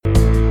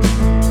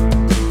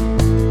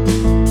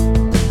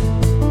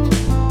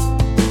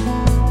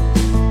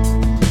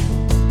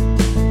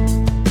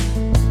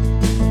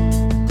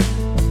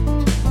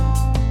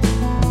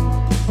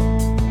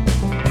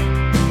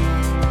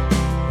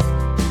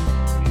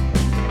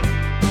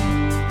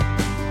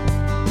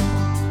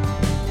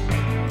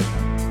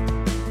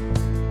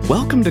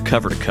Welcome to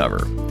Cover,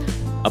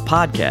 a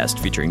podcast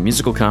featuring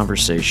musical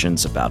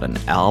conversations about an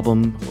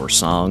album or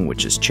song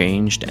which has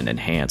changed and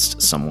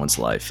enhanced someone's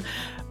life.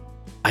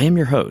 I am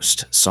your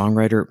host,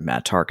 songwriter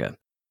Matt Tarka.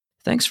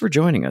 Thanks for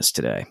joining us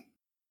today.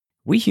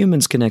 We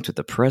humans connect with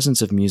the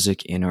presence of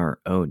music in our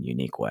own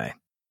unique way.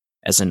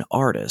 As an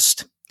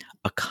artist,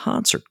 a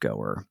concert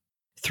goer,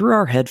 through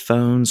our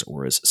headphones,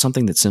 or as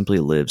something that simply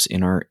lives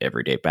in our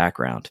everyday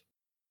background.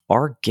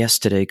 Our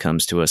guest today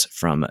comes to us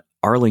from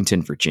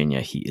Arlington,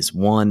 Virginia. He is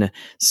one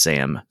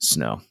Sam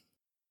Snow.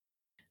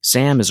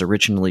 Sam is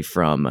originally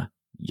from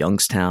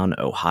Youngstown,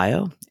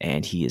 Ohio,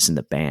 and he is in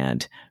the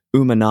band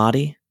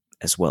Umanati,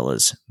 as well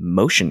as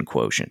Motion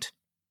Quotient.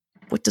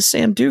 What does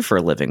Sam do for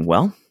a living?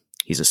 Well,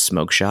 he's a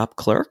smoke shop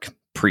clerk,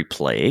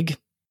 pre-plague.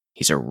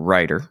 He's a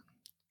writer.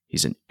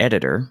 He's an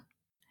editor.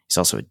 He's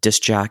also a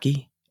disc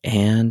jockey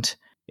and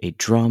a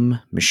drum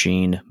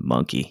machine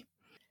monkey.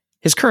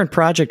 His current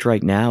project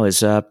right now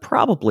is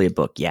probably a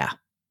book. Yeah,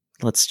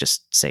 let's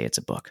just say it's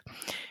a book.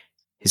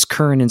 His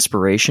current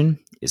inspiration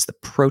is the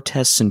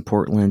protests in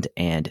Portland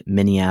and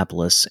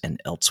Minneapolis and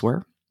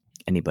elsewhere.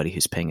 Anybody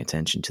who's paying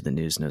attention to the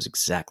news knows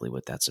exactly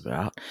what that's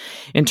about.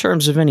 In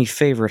terms of any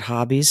favorite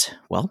hobbies,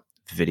 well,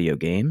 video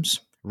games,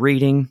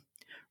 reading,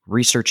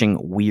 researching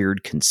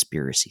weird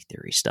conspiracy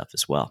theory stuff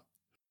as well.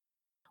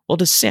 Well,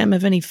 does Sam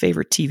have any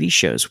favorite TV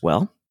shows?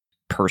 Well,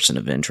 Person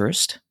of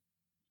Interest,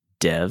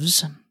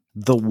 Devs,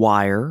 The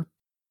Wire,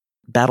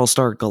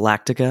 Battlestar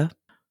Galactica,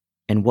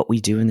 and What We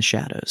Do in the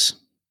Shadows.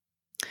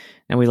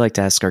 Now, we like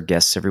to ask our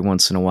guests every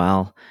once in a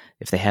while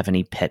if they have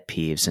any pet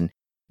peeves, and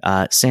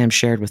Sam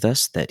shared with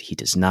us that he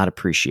does not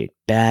appreciate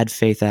bad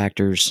faith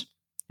actors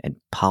and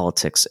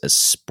politics as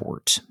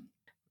sport.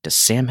 Does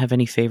Sam have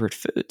any favorite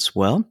foods?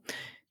 Well,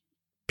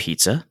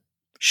 pizza,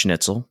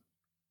 schnitzel,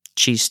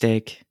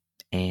 cheesesteak,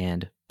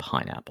 and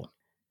pineapple.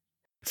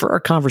 For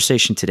our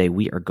conversation today,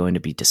 we are going to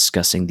be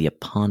discussing the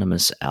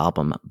eponymous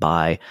album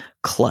by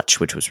Clutch,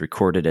 which was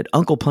recorded at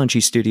Uncle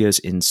Punchy Studios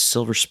in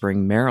Silver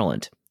Spring,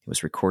 Maryland. It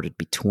was recorded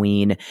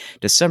between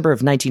December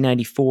of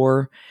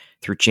 1994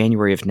 through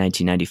January of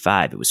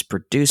 1995. It was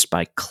produced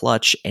by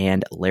Clutch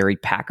and Larry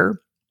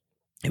Packer.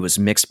 It was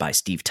mixed by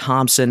Steve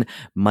Thompson,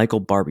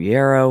 Michael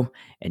Barbiero,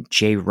 and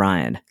Jay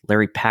Ryan.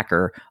 Larry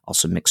Packer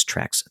also mixed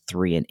tracks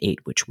 3 and 8,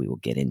 which we will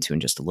get into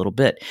in just a little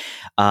bit.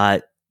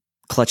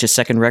 Clutch's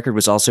second record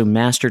was also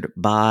mastered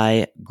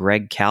by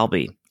Greg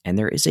Calby, and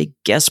there is a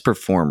guest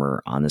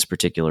performer on this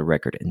particular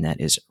record, and that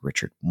is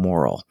Richard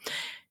Morrill,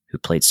 who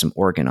played some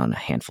organ on a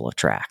handful of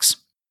tracks.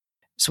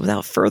 So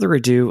without further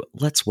ado,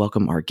 let's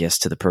welcome our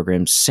guest to the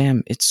program.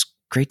 Sam, it's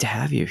great to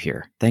have you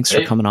here. Thanks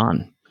for coming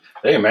on.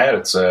 Hey, Matt,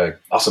 it's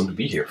awesome to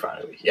be here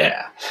finally.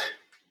 Yeah.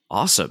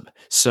 Awesome.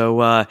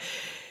 So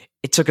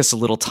it took us a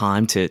little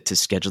time to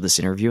schedule this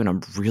interview, and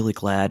I'm really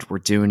glad we're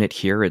doing it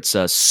here. It's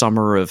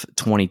summer of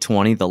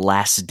 2020, the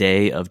last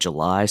day of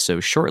July, so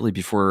shortly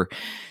before,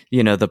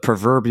 the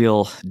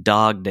proverbial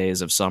dog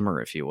days of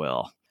summer, if you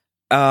will.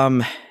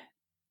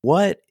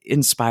 What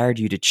inspired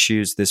you to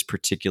choose this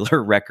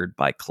particular record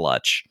by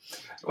Clutch?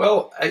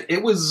 Well,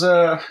 it was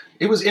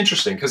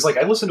interesting because,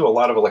 I listen to a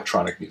lot of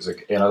electronic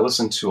music, and I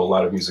listen to a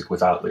lot of music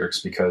without lyrics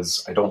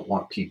because I don't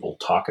want people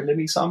talking to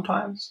me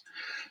sometimes.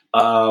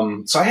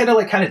 So I had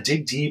to kind of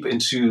dig deep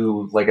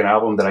into an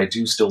album that I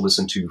do still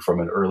listen to from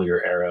an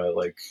earlier era.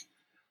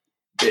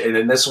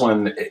 And this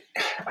one,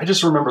 I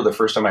just remember the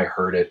first time I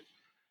heard it,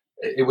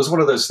 it was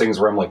one of those things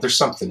where I'm like, there's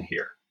something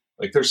here.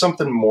 There's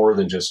something more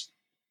than just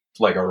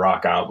a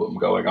rock album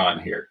going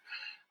on here.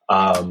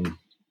 I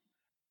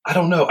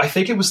don't know. I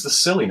think it was the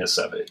silliness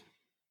of it.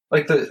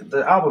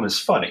 The album is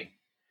funny.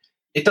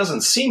 It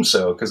doesn't seem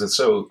so because it's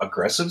so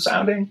aggressive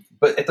sounding,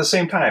 but at the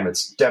same time,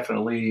 it's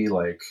definitely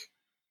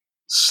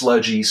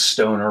sludgy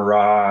stoner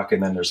rock,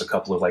 and then there's a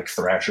couple of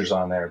thrashers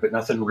on there, but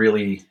nothing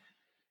really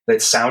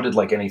that sounded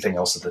like anything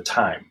else at the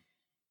time.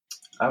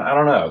 I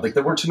don't know.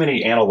 There weren't too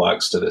many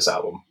analogs to this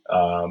album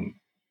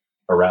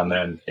around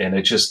then, and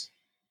it just,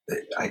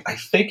 I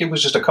think it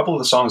was just a couple of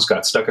the songs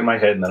got stuck in my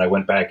head, and then I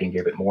went back and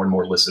gave it more and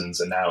more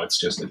listens, and now it's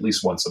just at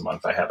least once a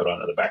month I have it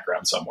on in the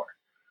background somewhere.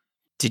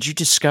 Did you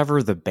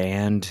discover the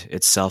band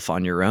itself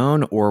on your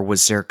own, or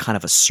was there kind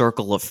of a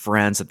circle of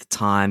friends at the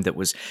time that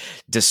was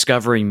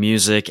discovering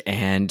music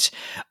and,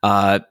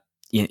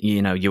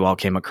 you all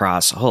came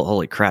across,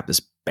 holy crap,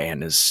 this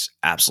band is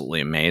absolutely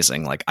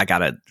amazing. I got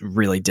to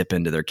really dip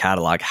into their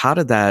catalog. How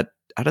did that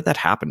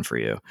happen for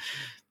you?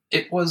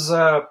 It was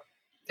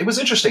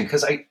interesting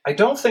because I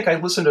don't think I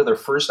listened to their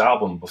first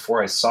album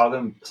before I saw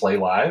them play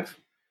live.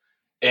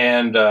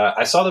 And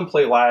I saw them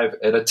play live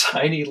at a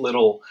tiny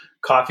little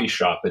coffee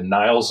shop in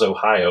Niles,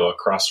 Ohio,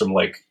 across from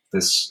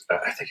this,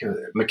 I think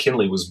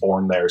McKinley was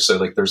born there. So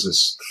there's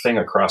this thing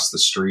across the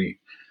street,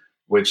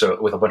 which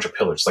with a bunch of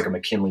pillars, like a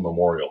McKinley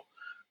memorial.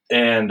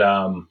 And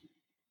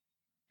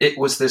it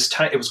was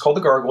it was called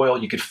the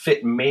Gargoyle. You could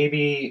fit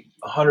maybe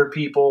 100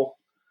 people.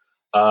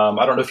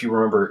 I don't know if you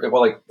remember,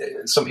 well,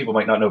 some people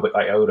might not know, but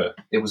Iota,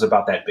 it was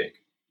about that big.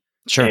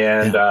 Sure.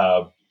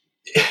 And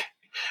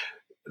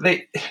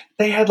they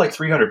had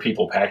 300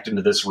 people packed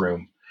into this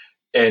room.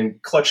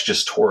 and Clutch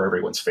just tore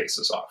everyone's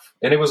faces off.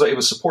 And it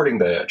was supporting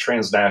the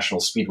Transnational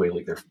Speedway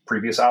League, their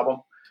previous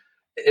album.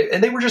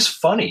 And they were just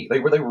funny. They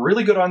were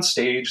really good on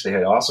stage. They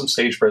had awesome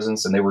stage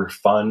presence, and they were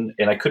fun.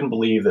 And I couldn't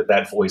believe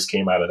that voice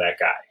came out of that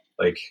guy.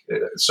 Like,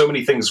 so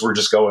many things were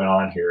just going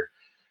on here.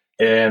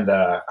 And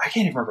I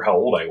can't even remember how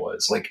old I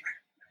was. Like,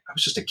 I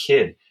was just a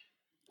kid.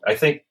 I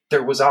think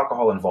there was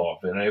alcohol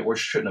involved, and it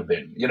shouldn't have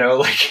been.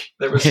 Like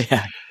there was.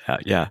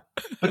 Yeah.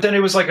 But then it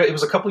was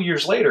a couple of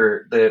years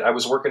later that I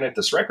was working at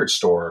this record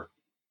store,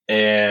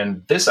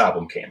 and this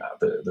album came out.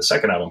 The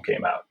second album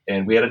came out,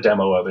 and we had a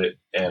demo of it,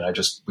 and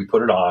we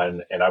put it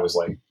on, and I was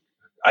like,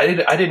 I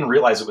didn't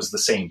realize it was the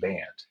same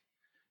band,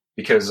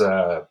 because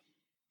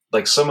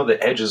like some of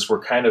the edges were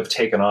kind of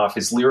taken off.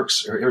 His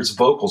lyrics, or his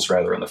vocals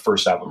rather, on the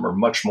first album are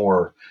much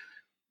more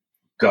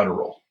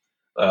guttural.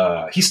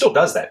 He still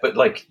does that, but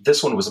like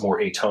this one was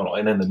more atonal.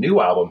 And then the new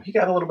album, he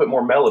got a little bit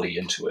more melody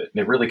into it,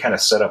 and it really kind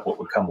of set up what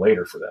would come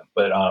later for them.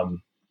 But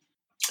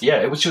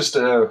yeah, it was just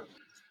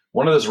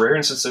one of those rare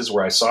instances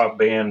where I saw a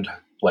band,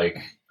 like,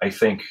 I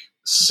think,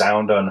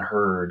 sound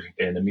unheard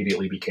and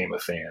immediately became a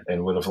fan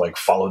and would have like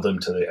followed them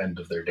to the end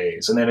of their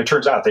days. And then it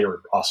turns out they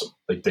were awesome.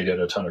 Like, they did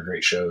a ton of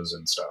great shows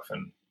and stuff.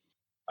 And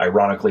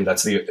ironically,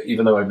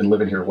 even though I've been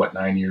living here,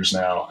 9 years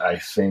now, I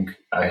think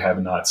I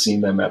have not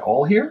seen them at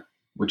all here,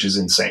 which is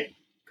insane.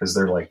 Because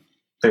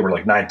they were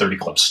like 930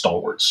 Club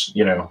stalwarts,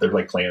 they're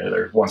like playing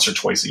there once or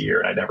twice a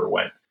year, and I never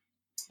went.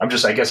 I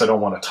guess I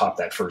don't want to top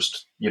that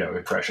first,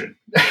 impression.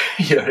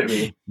 You know what I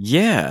mean?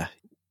 Yeah.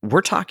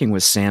 We're talking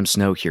with Sam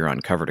Snow here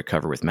on Cover to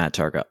Cover with Matt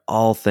Targa,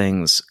 all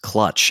things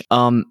Clutch.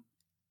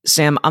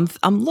 Sam, I'm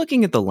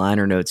looking at the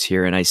liner notes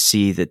here, and I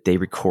see that they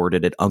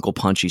recorded at Uncle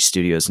Punchy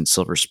Studios in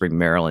Silver Spring,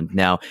 Maryland.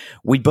 Now,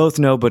 we both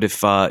know, but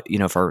if our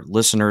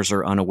listeners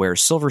are unaware,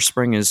 Silver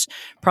Spring is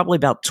probably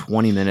about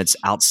 20 minutes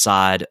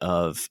outside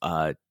of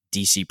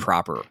DC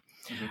proper.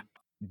 Mm-hmm.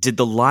 Did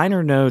the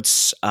liner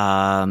notes,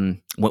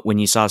 when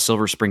you saw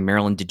Silver Spring,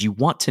 Maryland, did you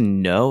want to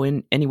know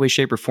in any way,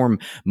 shape, or form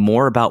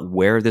more about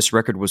where this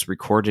record was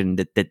recorded,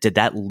 and did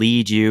that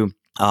lead you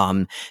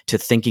to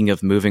thinking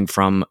of moving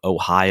from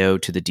Ohio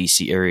to the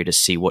DC area to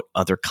see what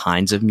other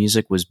kinds of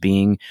music was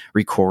being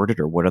recorded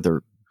or what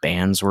other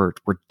bands were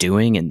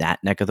doing in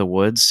that neck of the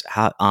woods?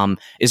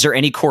 Is there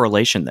any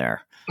correlation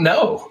there?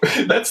 No,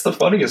 that's the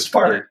funniest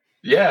part.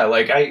 Yeah,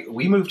 like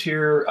we moved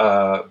here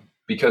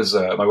because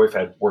my wife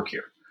had work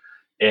here,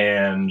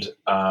 and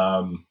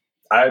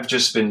I've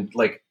just been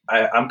like,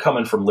 I'm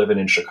coming from living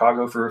in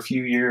Chicago for a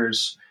few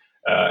years.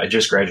 I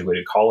just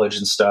graduated college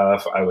and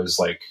stuff. I was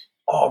like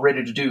all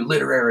ready to do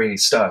literary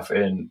stuff.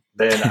 And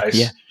then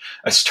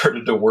I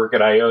started to work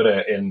at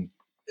IOTA and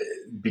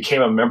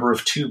became a member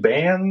of 2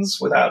 bands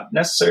without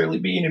necessarily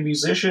being a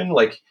musician.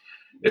 Like,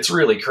 it's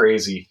really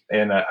crazy.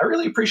 And I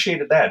really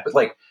appreciated that. But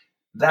like,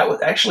 that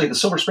was actually, the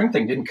Silver Spring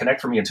thing didn't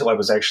connect for me until I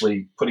was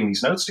actually putting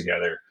these notes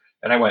together.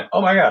 And I went,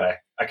 oh my God,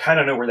 I kind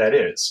of know where that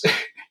is.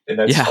 And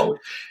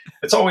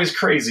it's always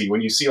crazy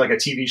when you see like a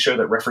TV show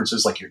that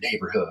references like your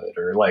neighborhood,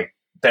 or like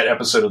that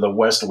episode of The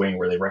West Wing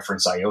where they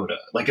reference IOTA.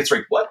 Like, it's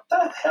like, what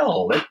the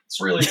hell?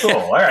 That's really cool.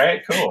 All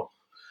right, cool.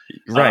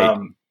 Right.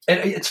 And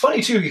it's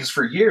funny too, because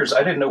for years I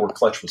didn't know where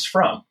Clutch was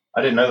from.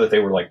 I didn't know that they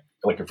were like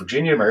a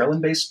Virginia,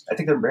 Maryland based. I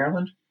think they're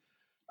Maryland.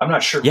 I'm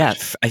not sure. Yeah.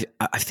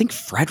 I think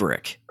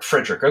Frederick.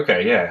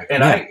 Okay. Yeah.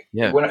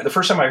 And when the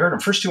first time I heard them,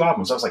 first 2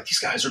 albums, I was like, these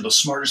guys are the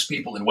smartest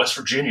people in West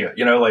Virginia.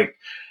 Like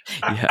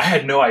I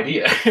had no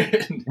idea.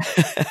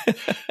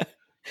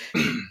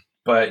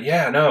 But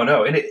yeah,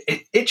 no. And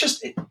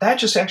that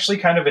just actually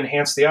kind of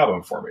enhanced the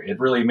album for me. It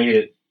really made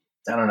it,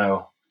 I don't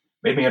know,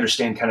 made me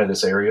understand kind of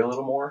this area a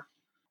little more,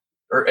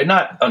 and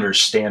not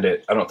understand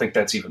it. I don't think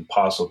that's even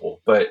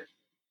possible, but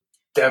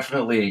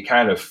definitely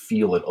kind of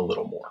feel it a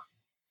little more.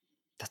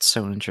 That's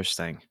so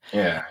interesting.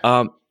 Yeah.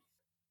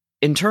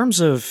 In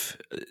terms of,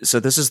 so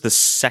this is the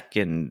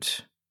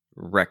second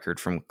record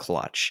from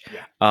Clutch.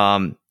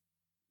 Yeah.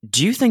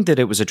 Do you think that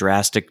it was a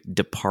drastic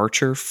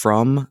departure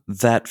from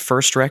that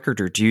first record,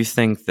 or do you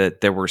think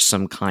that there were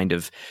some kind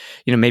of,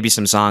 maybe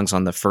some songs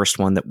on the first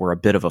one that were a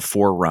bit of a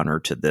forerunner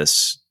to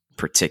this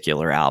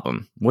particular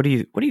album? What do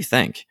you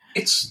think?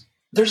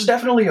 There's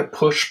definitely a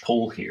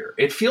push-pull here.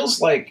 It feels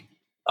like,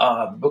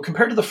 but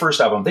compared to the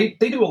first album, they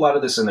do a lot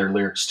of this in their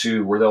lyrics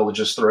too, where they'll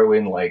just throw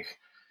in like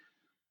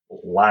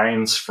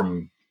lines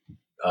from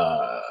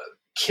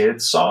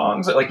kids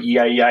songs, like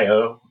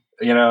E-I-E-I-O.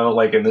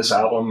 Like in this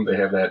album, they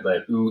have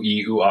that ooh,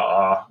 ee, ooh,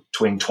 ah, ah,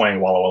 twing,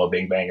 twang, walla, walla,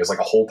 bing, bang is like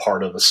a whole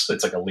part of this.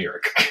 It's like a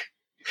lyric.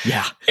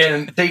 Yeah.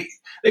 And they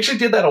actually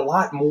did that a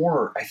lot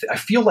more. I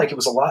feel like it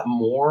was a lot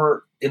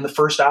more in the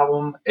first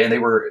album, and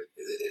it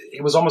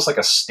was almost like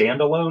a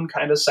standalone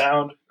kind of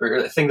sound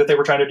or thing that they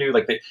were trying to do.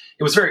 Like it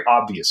was very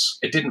obvious.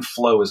 It didn't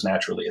flow as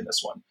naturally in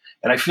this one.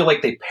 And I feel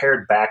like they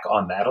pared back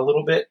on that a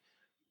little bit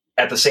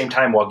at the same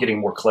time while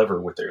getting more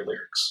clever with their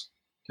lyrics.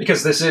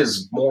 Because this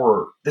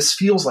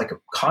feels like a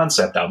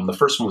concept album. The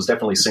first one was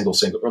definitely single,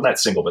 or not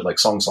single, but like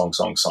song,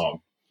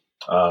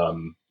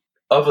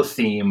 of a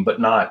theme,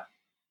 but not,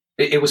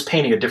 it was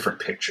painting a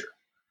different picture.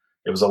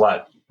 It was a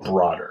lot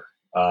broader.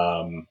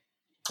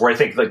 where I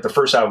think like the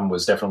first album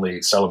was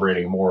definitely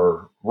celebrating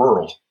more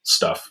rural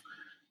stuff.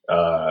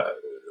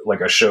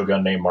 Like a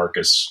Shogun named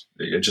Marcus.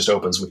 It just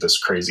opens with this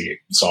crazy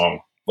song.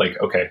 Like,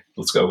 okay,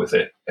 let's go with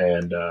it.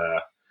 And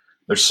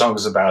there's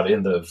songs about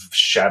in the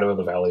shadow of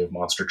the valley of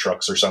monster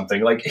trucks or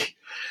something. Like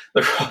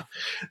the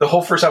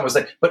whole first album was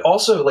that. But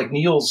also like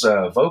Neil's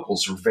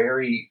vocals were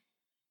very.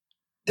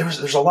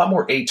 There's a lot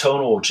more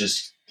atonal,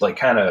 just like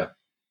kind of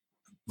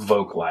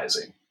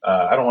vocalizing.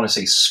 I don't want to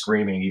say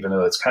screaming, even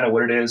though that's kind of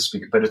what it is,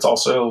 but it's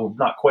also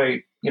not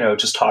quite,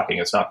 just talking.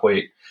 It's not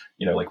quite,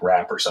 like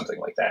rap or something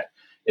like that.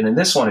 And in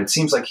this one, it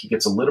seems like he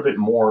gets a little bit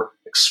more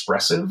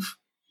expressive.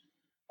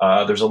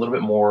 There's a little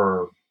bit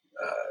more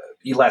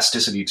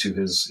elasticity to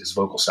his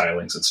vocal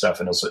stylings and stuff,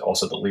 and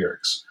also the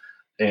lyrics.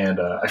 And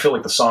I feel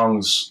like the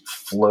songs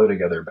flow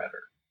together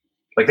better.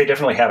 Like they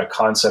definitely had a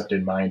concept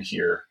in mind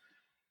here,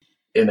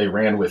 and they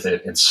ran with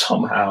it, and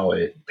somehow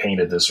it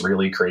painted this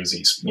really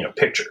crazy,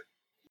 picture.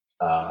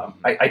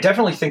 I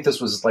definitely think this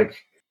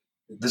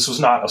was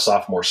not a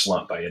sophomore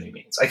slump by any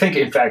means. I think,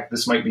 in fact,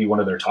 this might be one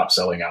of their top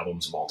selling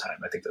albums of all time.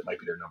 I think that might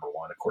be their number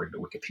one, according to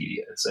Wikipedia.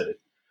 It said it.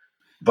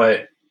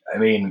 But I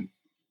mean,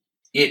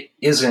 it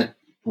isn't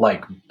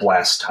like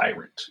Blast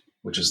Tyrant,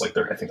 which is like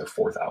their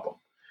fourth album,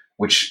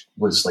 which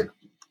was like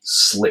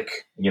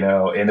slick,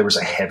 and there was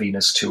a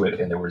heaviness to it,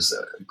 and there was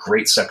a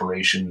great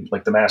separation.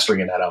 Like the mastering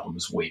in that album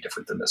is way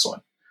different than this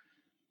one.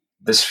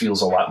 This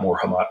feels a lot more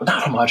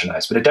not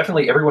homogenized, but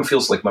everyone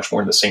feels like much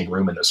more in the same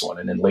room in this one.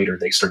 And then later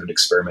they started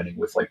experimenting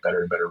with like better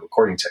and better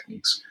recording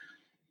techniques,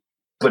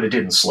 but it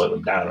didn't slow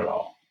them down at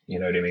all. You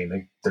know what I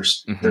mean?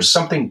 There's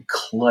something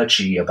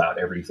clutchy about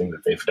everything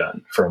that they've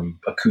done, from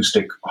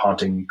acoustic,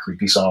 haunting,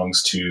 creepy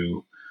songs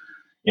to,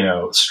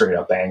 straight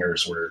up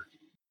bangers where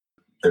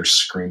they're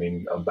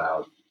screaming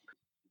about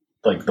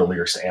like the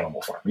lyrics to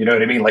Animal Farm. You know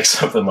what I mean? Like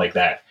something like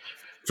that.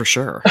 For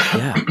sure.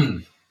 Yeah.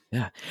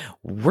 Yeah.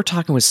 We're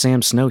talking with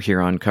Sam Snow here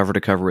on Cover to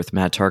Cover with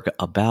Matt Tarka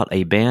about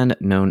a band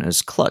known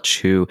as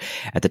Clutch, who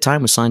at the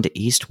time was signed to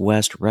East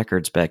West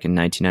Records back in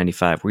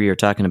 1995. We are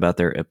talking about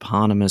their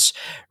eponymous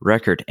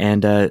record.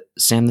 And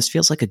Sam, this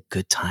feels like a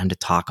good time to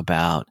talk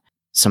about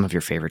some of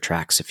your favorite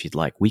tracks, if you'd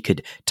like. We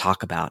could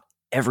talk about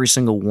every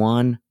single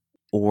one,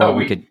 or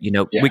we could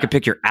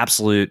pick your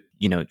absolute,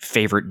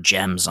 favorite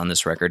gems on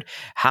this record.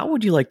 How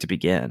would you like to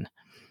begin?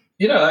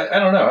 I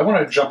don't know. I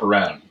want to jump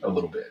around a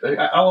little bit.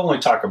 I'll only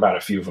talk about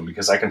a few of them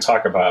because I can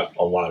talk about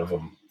a lot of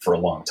them for a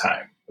long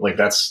time. Like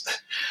that's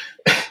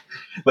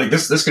like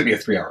this could be a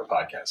 3-hour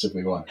podcast if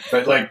we want.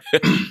 But like,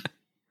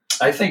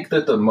 I think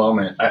that the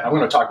moment I'm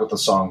going to talk with the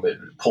song that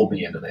pulled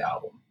me into the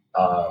album.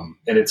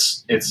 And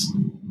it's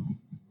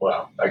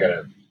I got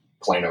a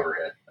plane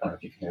overhead. I don't know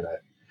if you can hear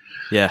that.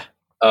 Yeah.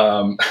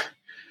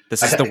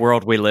 This is the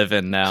world we live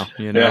in now,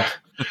 Yeah.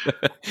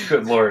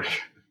 Good Lord.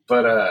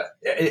 But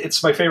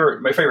it's my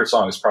favorite. My favorite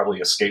song is probably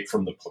 "Escape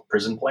from the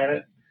Prison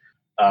Planet,"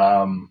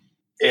 and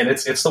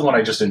it's the one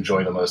I just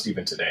enjoy the most.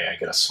 Even today, I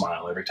get a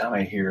smile every time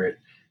I hear it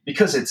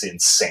because it's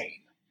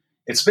insane.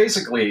 It's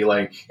basically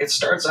like it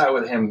starts out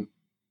with him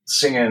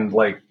singing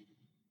like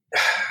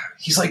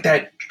he's like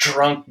that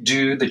drunk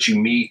dude that you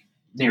meet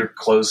near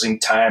closing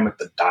time at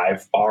the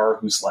dive bar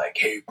who's like,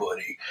 "Hey,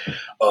 buddy,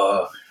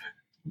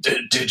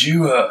 Did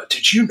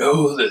you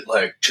know that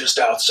like just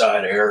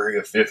outside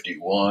Area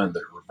 51,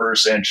 they're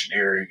reverse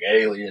engineering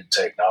alien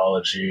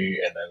technology,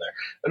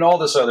 and all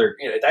this other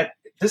that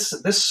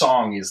this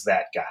song is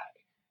that guy,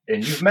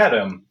 and you've met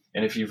him,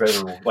 and if you've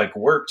ever like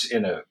worked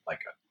in a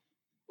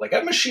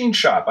machine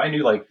shop, I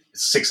knew like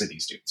 6 of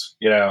these dudes,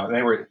 and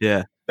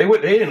they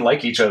didn't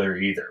like each other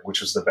either, which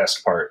was the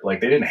best part.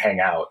 Like they didn't hang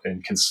out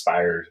and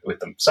conspire with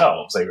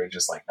themselves. They were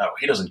just like, no,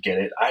 he doesn't get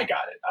it. I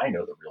got it. I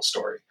know the real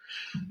story.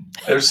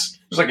 There's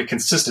like a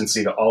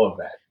consistency to all of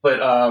that. But,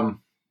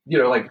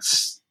 like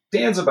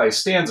stanza by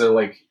stanza,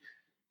 like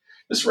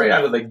just right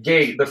out of the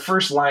gate, the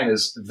first line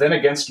is, "Then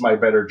against my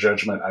better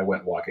judgment, I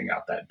went walking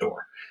out that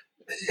door."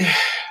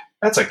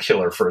 That's a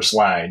killer first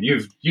line.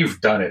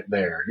 You've done it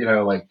there.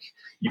 Like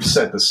you've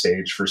set the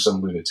stage for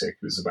some lunatic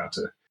who's about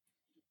to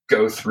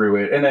go through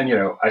it. And then,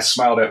 I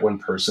smiled at one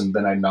person,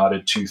 then I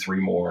nodded 2-3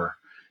 more.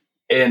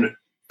 And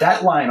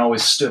that line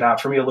always stood out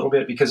for me a little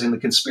bit because in the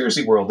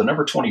conspiracy world, the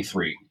number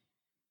 23,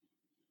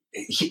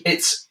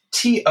 it's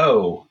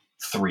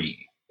TO3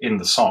 in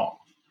the song.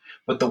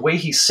 But the way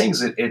he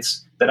sings it,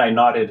 it's that I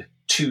nodded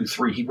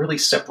 2-3. He really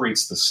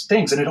separates the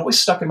things. And it always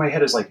stuck in my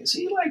head as like, is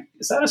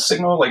that a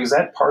signal? Like, is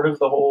that part of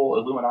the whole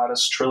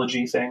Illuminatus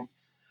trilogy thing?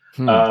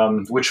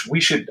 Which we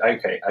should,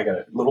 okay, I got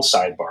a little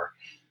sidebar.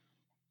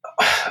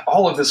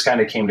 All of this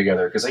kind of came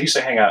together because I used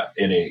to hang out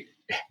in a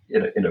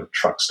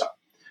truck stop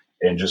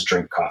and just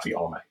drink coffee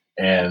all night.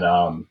 And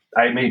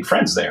I made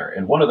friends there.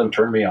 And one of them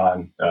turned me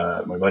on,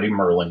 my buddy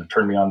Merlin,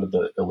 turned me on to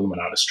the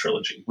Illuminatus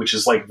trilogy, which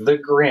is like the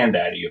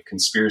granddaddy of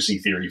conspiracy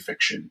theory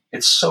fiction.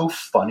 It's so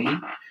funny.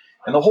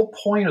 And the whole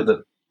point of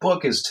the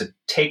book is to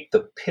take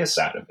the piss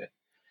out of it.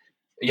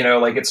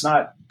 Like it's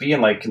not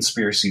being like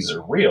conspiracies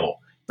are real,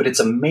 but it's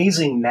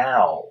amazing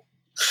now.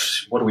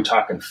 What are we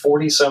talking?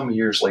 40 some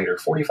years later,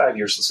 45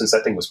 years since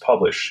that thing was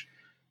published,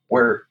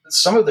 where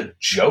some of the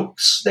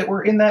jokes that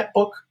were in that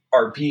book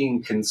are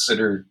being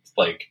considered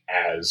like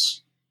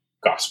as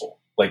gospel.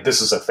 Like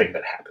this is a thing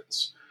that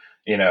happens,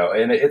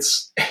 and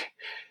it's,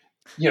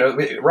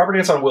 Robert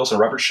Anton Wilson,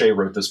 Robert Shea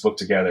wrote this book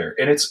together,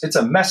 and it's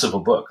a mess of a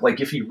book.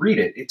 Like if you read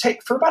it,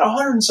 for about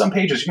 100 and some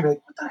pages, you're gonna be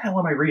like, what the hell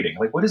am I reading?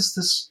 Like, what does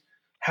this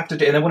have to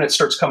do? And then when it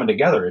starts coming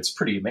together, it's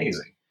pretty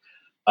amazing.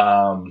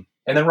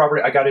 And then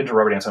I got into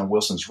Robert Anton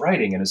Wilson's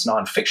writing, and his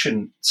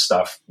nonfiction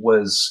stuff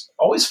was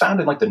always found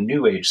in like the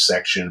New Age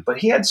section, but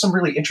he had some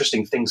really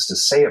interesting things to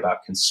say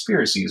about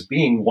conspiracies,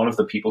 being one of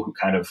the people who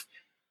kind of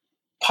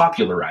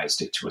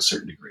popularized it to a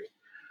certain degree.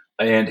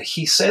 And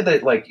he said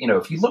that, like,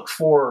 if you look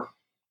for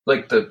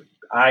like the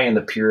eye in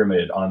the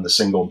pyramid on the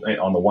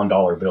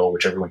 $1 bill,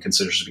 which everyone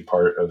considers to be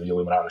part of the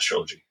Illuminati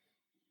trilogy,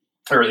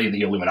 or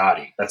the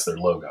Illuminati, that's their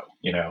logo,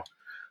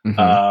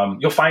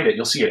 you'll find it,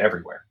 you'll see it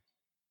everywhere.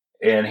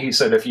 And he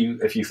said, if you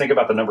think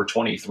about the number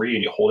 23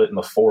 and you hold it in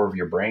the 4 of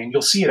your brain,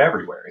 you'll see it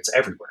everywhere. It's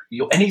everywhere.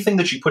 Anything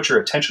that you put your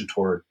attention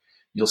toward,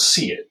 you'll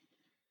see it.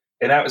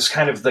 And that was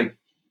kind of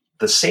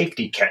the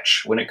safety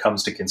catch when it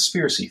comes to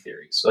conspiracy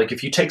theories. Like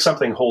if you take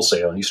something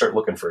wholesale and you start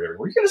looking for it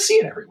everywhere, you're going to see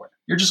it everywhere.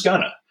 You're just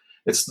gonna.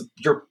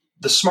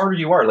 The smarter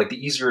you are, like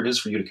the easier it is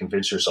for you to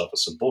convince yourself of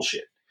some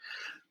bullshit.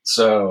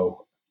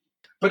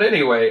 But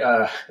anyway,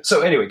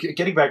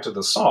 getting back to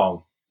the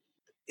song,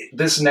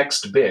 this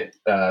next bit,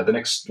 the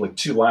next like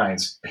 2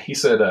 lines, he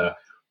said,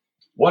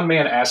 one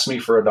man asked me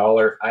for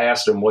 $1. I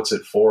asked him, what's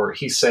it for?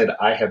 He said,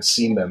 I have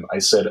seen them. I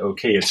said,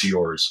 okay, it's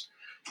yours.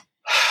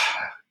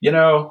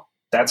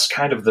 That's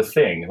kind of the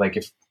thing. Like,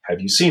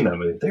 have you seen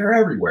them? They're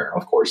everywhere.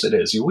 Of course it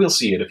is. You will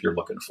see it if you're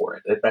looking for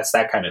it. That's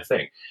that kind of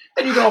thing.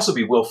 And you can also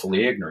be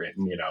willfully ignorant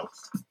and,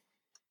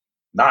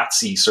 not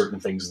see certain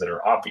things that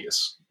are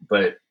obvious.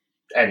 But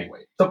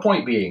anyway, the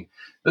point being,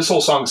 this whole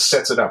song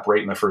sets it up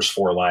right in the first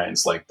 4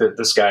 lines. Like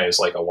this guy is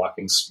like a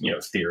walking,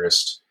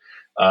 theorist.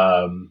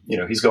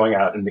 He's going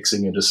out and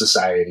mixing into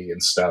society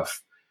and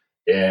stuff.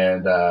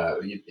 And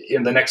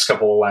in the next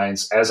couple of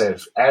lines,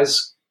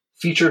 as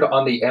featured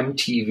on the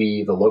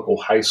MTV, the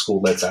local high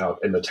school lets out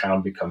and the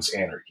town becomes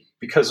anarchy.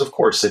 Because of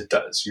course it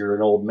does. You're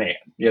an old man,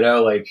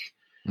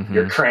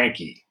 you're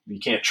cranky. You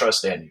can't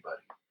trust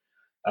anybody.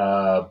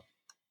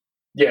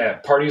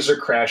 Parties are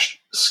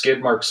crashed.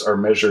 Skid marks are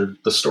measured.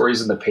 The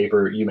stories in the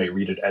paper, you may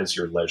read it at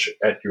your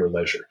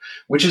leisure,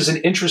 which is an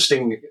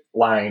interesting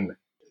line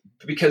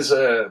because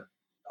a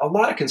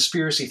lot of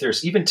conspiracy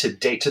theorists, even to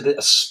date,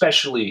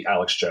 especially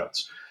Alex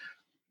Jones,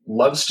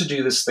 loves to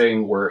do this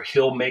thing where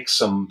he'll make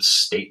some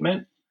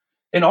statement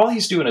and all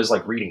he's doing is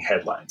like reading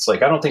headlines.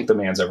 Like, I don't think the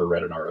man's ever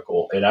read an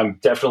article, and I'm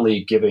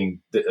definitely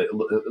giving a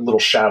little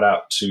shout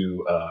out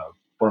to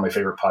one of my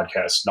favorite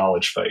podcasts,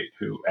 Knowledge Fight,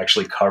 who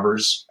actually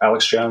covers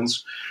Alex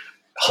Jones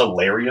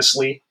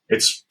hilariously.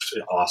 It's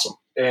awesome.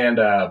 And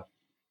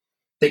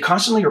they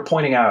constantly are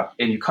pointing out,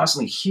 and you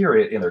constantly hear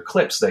it in their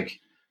clips, like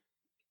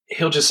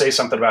he'll just say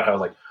something about how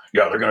like,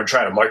 yeah, they're going to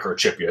try to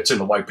microchip you. It's in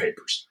the white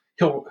papers.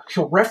 He'll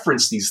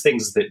reference these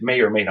things that may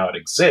or may not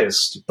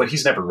exist, but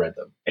he's never read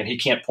them, and he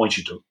can't point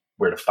you to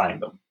where to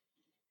find them.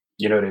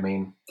 You know what I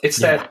mean? It's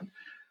that,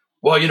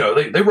 well,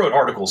 they wrote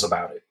articles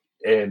about it,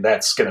 and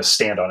that's going to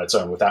stand on its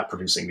own without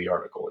producing the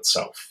article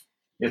itself.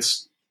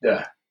 It's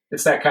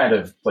that kind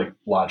of like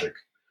logic.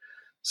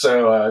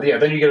 So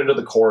then you get into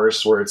the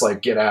chorus where it's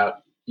like, get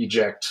out,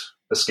 eject,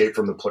 escape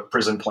from the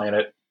prison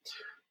planet.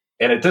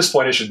 And at this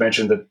point, I should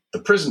mention that the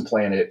prison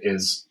planet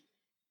is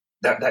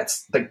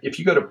that's like, if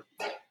you go to,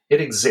 it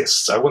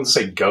exists. I wouldn't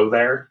say go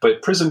there,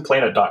 but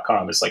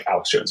prisonplanet.com is like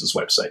Alex Jones's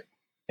website.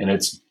 And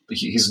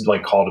he's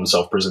like called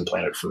himself Prison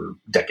Planet for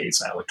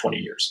decades now, like 20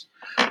 years,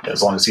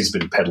 as long as he's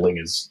been peddling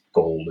his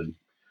gold. And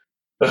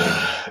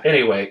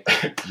anyway.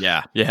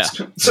 Yeah.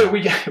 So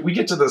we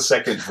get to the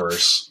second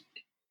verse,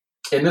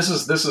 and this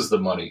is the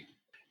money.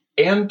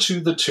 And to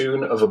the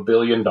tune of $1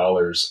 billion,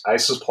 I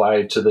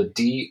supplied to the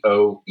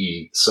DOE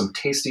some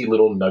tasty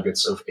little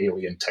nuggets of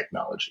alien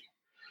technology.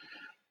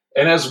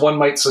 And as one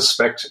might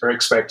suspect or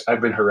expect,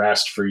 I've been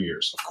harassed for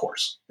years. Of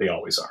course, they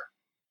always are.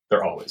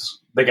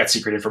 They got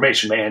secret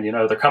information, man.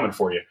 They're coming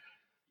for you.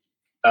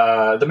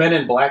 The men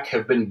in black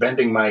have been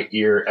bending my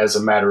ear. As a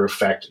matter of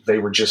fact, they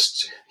were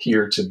just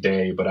here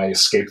today, but I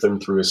escaped them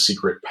through a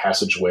secret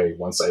passageway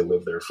once I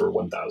lived there for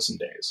 1,000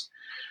 days.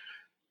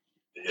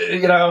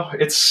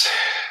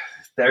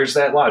 There's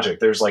that logic.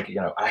 There's like,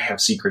 I have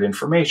secret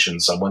information.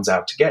 Someone's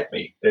out to get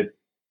me.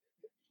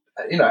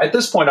 At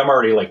this point, I'm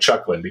already like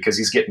chuckling because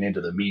he's getting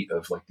into the meat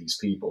of like these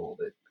people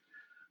that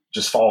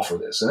just fall for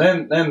this.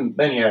 And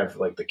then you have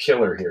like the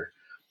killer here.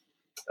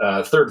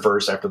 Third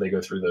verse after they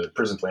go through the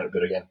prison planet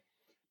bit again.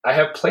 I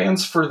have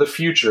plans for the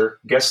future.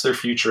 Guess they're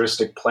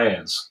futuristic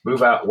plans.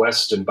 Move out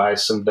west and buy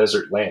some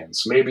desert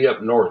lands. Maybe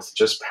up north,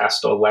 just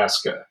past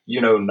Alaska.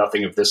 You know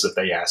nothing of this if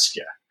they ask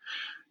you.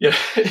 Yeah,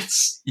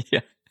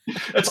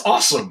 it's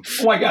awesome.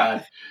 Oh my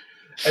God.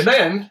 And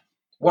then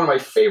one of my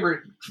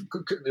favorite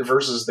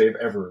verses they've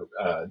ever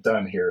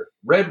done here.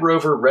 Red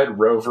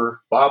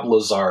Rover, Bob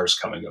Lazar's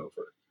coming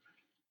over.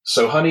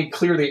 So honey,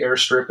 clear the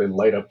airstrip and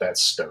light up that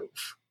stove.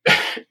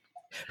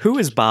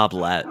 Who's Bob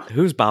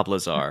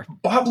Lazar?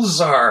 Bob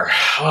Lazar.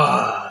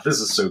 Ah, this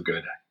is so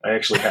good. I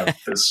actually have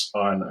this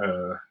on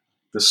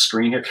the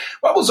screen here.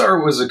 Bob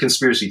Lazar was a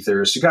conspiracy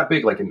theorist who got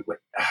big I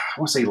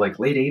want to say like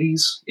late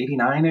 80s,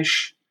 89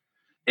 ish,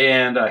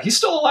 and he's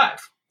still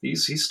alive.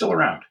 He's still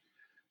around.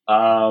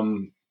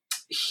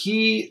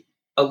 He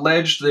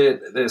alleged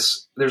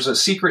that there's a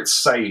secret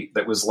site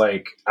that was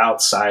like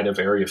outside of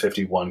Area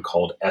 51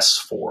 called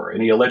S4,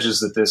 and he alleges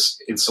that this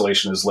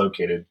installation is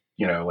located,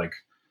 like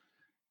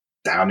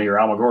down near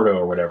Alamogordo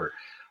or whatever.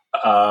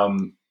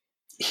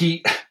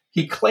 He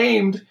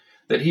claimed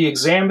that he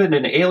examined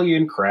an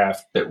alien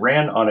craft that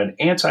ran on an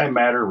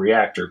antimatter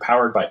reactor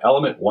powered by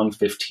element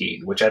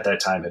 115, which at that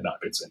time had not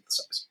been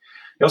synthesized.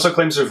 He also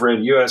claims to have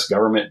read U.S.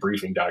 government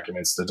briefing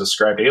documents that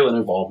described alien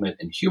involvement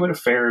in human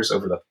affairs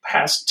over the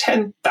past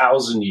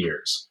 10,000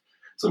 years.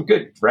 Some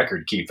good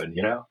record keeping,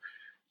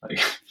 Like,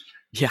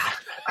 yeah.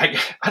 I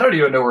don't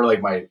even know where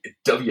like my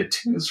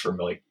W-2s from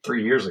like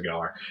 3 years ago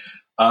are.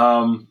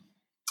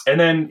 And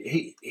then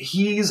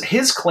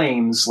his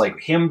claims, like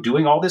him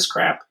doing all this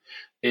crap,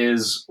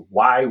 is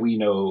why we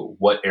know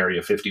what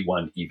Area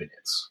 51 even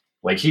is.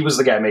 Like, he was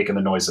the guy making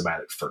the noise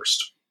about it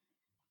first.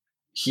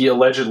 He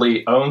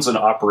allegedly owns and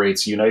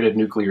operates United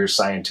Nuclear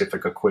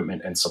Scientific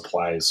Equipment and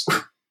Supplies,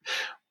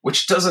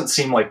 which doesn't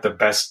seem like the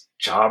best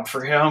job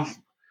for him.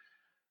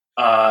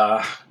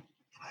 But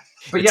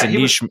it's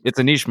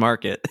a niche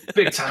market.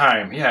 Big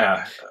time,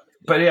 yeah.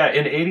 But yeah,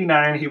 in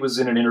 '89, he was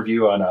in an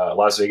interview on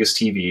Las Vegas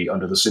TV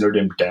under the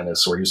pseudonym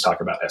Dennis, where he was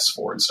talking about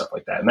S4 and stuff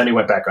like that. And then he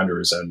went back under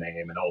his own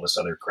name and all this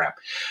other crap.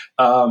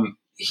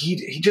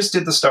 He just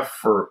did the stuff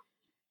for.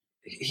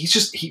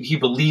 He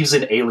believes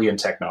in alien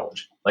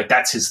technology, like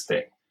that's his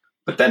thing.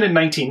 But then in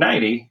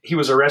 1990, he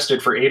was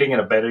arrested for aiding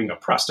and abetting a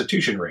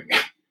prostitution ring.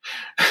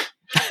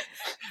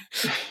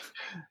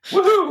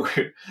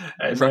 Woohoo!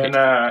 And right.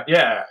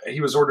 Then,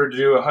 he was ordered to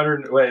do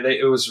 100.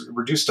 It was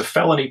reduced to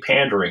felony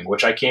pandering,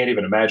 which I can't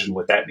even imagine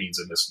what that means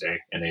in this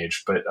day and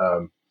age. But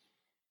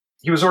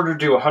he was ordered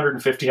to do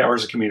 150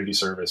 hours of community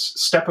service,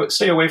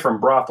 stay away from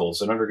brothels,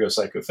 and undergo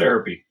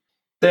psychotherapy.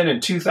 Then in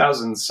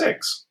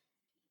 2006,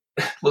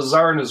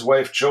 Lazar and his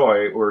wife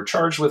Joy were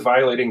charged with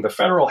violating the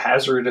Federal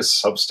Hazardous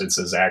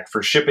Substances Act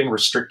for shipping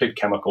restricted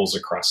chemicals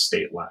across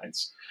state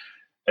lines.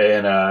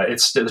 And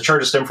the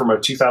charges stem from a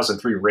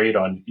 2003 raid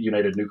on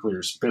United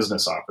Nuclear's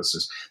business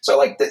offices. So,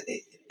 like,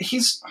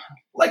 he's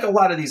like a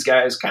lot of these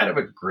guys, kind of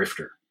a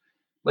grifter.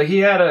 Like, he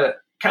had a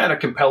kind of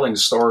compelling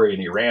story,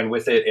 and he ran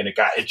with it, and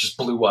it just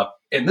blew up.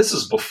 And this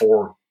is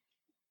before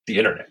the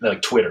internet,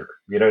 like Twitter.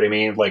 You know what I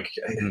mean? Like,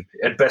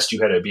 at best,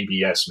 you had a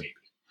BBS maybe.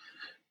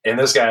 And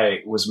this guy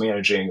was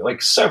managing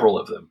like several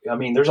of them. I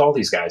mean, there's all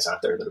these guys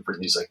out there that have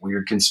written these like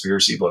weird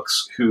conspiracy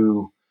books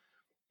who.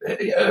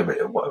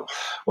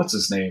 What's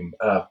his name?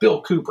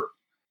 Bill Cooper.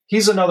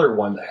 He's another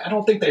one. I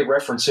don't think they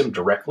reference him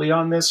directly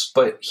on this,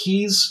 but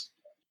he's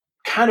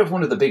kind of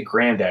one of the big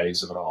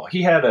granddaddies of it all.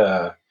 He had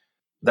The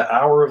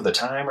Hour of the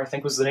Time, I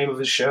think was the name of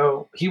his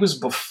show. He was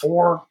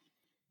before,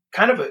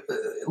 kind of a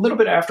little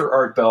bit after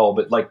Art Bell,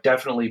 but like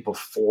definitely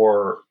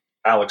before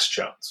Alex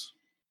Jones.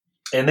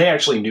 And they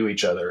actually knew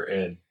each other,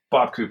 and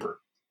Bob Cooper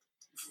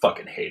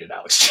fucking hated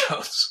Alex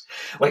Jones.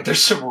 Like,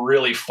 there's some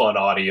really fun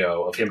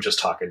audio of him just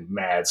talking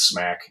mad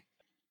smack.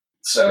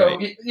 So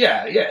right.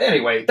 yeah.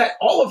 Anyway,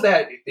 all of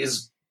that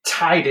is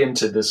tied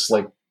into this,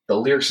 like the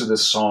lyrics of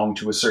this song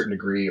to a certain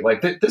degree.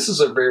 Like this is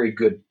a very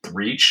good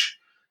breach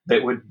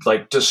that would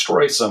like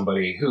destroy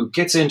somebody who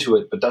gets into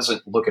it but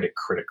doesn't look at it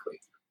critically.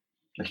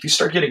 Like, if you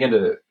start getting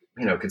into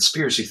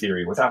conspiracy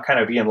theory without kind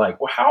of being like,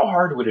 well, how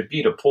hard would it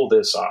be to pull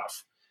this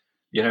off?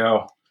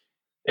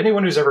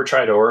 Anyone who's ever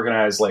tried to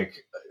organize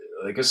like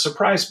a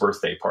surprise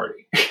birthday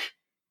party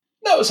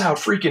knows how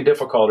freaking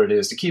difficult it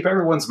is to keep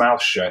everyone's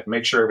mouth shut and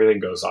make sure everything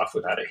goes off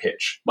without a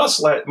hitch. Much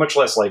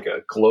less like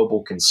a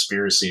global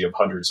conspiracy of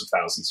hundreds of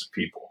thousands of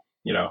people,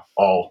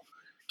 all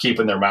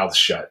keeping their mouths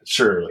shut.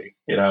 Surely,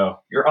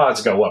 your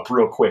odds go up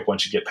real quick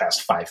once you get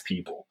past 5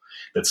 people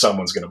that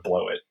someone's going to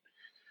blow it.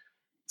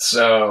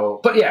 So,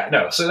 but yeah,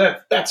 no. So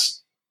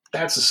that's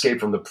Escape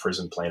from the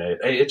Prison Planet.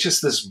 It's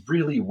just this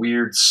really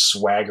weird,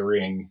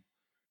 swaggering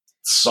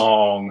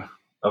song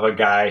of a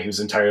guy who's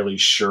entirely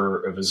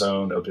sure of his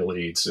own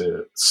ability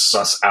to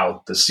suss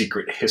out the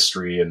secret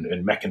history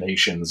and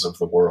machinations of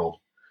the world.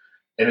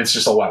 And it's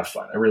just a lot of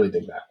fun. I really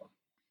dig that one.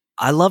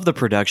 I love the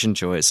production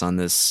choice on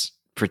this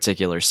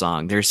particular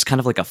song. There's kind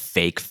of like a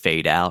fake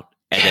fade out,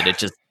 and then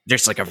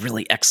there's like a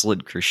really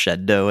excellent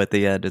crescendo at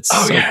the end. It's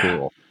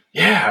cool.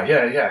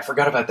 Yeah. I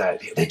forgot about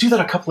that. They do that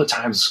a couple of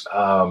times.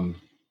 I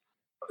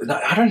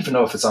don't even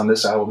know if it's on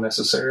this album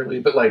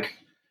necessarily, but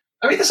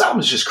this album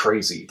is just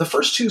crazy. The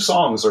first 2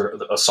 songs are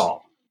a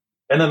song,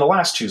 and then the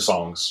last 2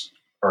 songs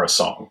are a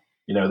song.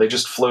 They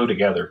just flow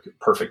together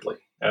perfectly.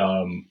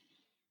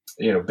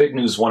 Big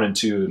News 1 and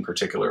 2 in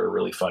particular are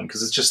really fun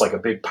because it's just like a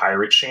big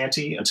pirate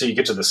shanty until you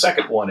get to the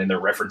second one and they're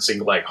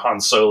referencing like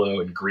Han Solo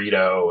and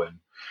Greedo and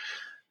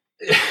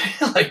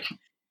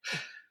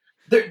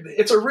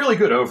it's a really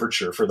good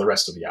overture for the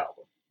rest of the album.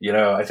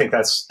 I think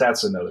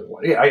that's another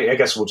one. Yeah, I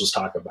guess we'll just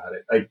talk about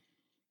it.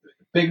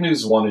 Big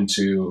News 1 and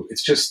 2,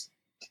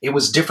 it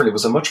was different. It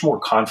was a much more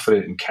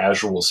confident and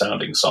casual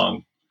sounding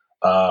song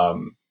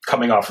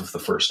coming off of the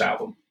first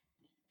album.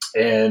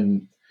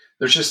 And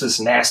there's just this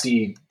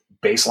nasty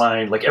bass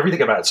line. Like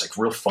everything about it's like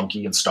real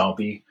funky and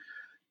stompy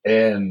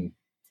and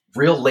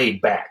real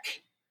laid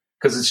back.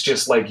 Because it's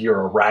just like you're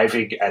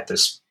arriving at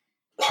this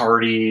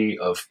party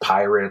of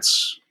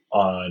pirates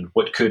on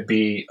what could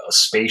be a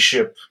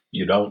spaceship.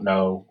 You don't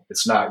know.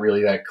 It's not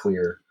really that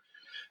clear.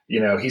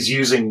 He's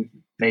using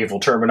naval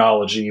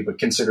terminology, but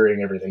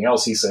considering everything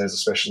else he says,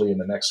 especially in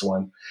the next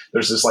one,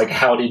 there's this like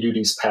howdy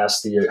doodies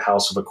past the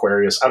House of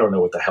Aquarius. I don't know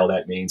what the hell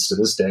that means to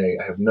this day.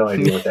 I have no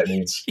idea what that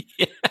means.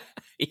 Yeah.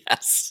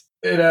 Yes.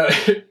 And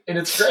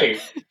it's great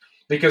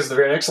because the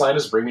very next line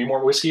is bring me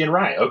more whiskey and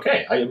rye.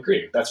 Okay, I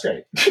agree. That's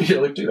great.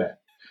 Do that.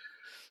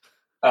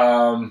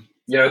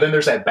 Then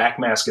there's that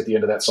backmask at the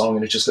end of that song,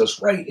 and it just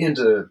goes right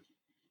into,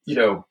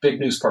 Big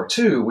News Part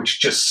 2, which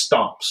just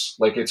stomps.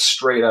 Like it's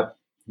straight up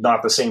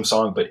not the same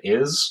song, but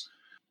is.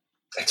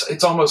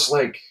 It's almost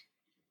like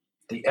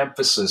the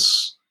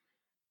emphasis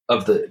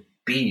of the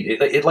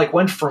beat. It like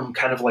went from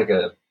kind of like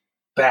a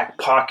back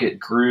pocket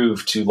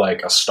groove to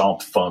like a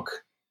stomp funk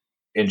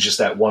in just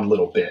that one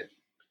little bit.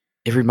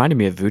 It reminded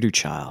me of Voodoo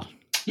Child.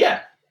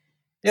 Yeah.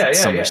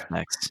 Some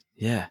respects.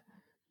 Yeah.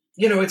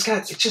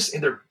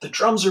 The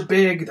drums are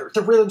big.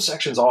 The rhythm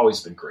section's always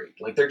been great.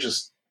 Like they're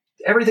just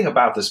everything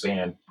about this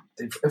band.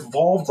 They've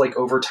evolved like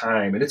over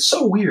time, and it's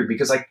so weird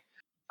because like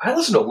I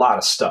listen to a lot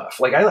of stuff.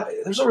 Like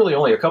there's really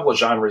only a couple of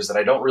genres that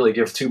I don't really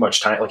give too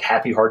much time. Like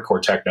happy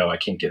hardcore techno, I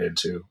can't get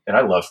into, and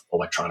I love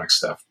electronic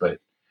stuff. But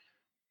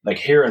like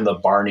hearing the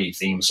Barney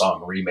theme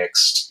song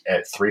remixed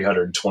at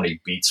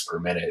 320 beats per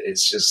minute,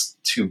 it's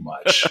just too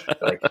much.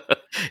 Like,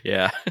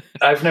 yeah,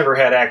 I've never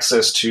had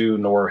access to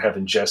nor have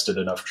ingested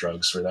enough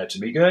drugs for that to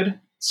be good.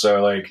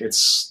 So like,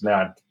 that's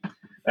not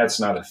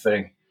a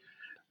thing.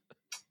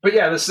 But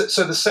yeah,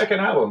 so the second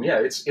album, yeah,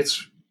 it's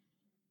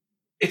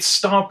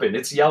stomping,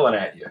 it's yelling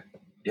at you.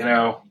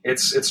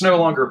 It's no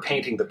longer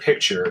painting the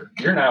picture.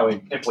 You're now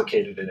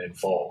implicated and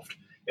involved.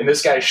 And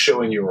this guy's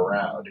showing you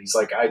around. He's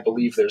like, I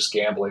believe there's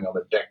gambling on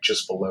the deck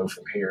just below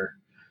from here.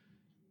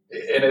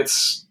 And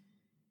it's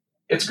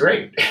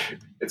great.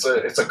 It's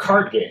a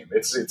card game.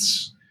 This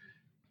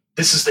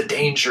is the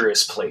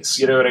dangerous place.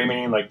 You know what I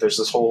mean? Like there's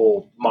this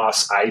whole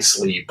Mos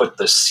Eisley, but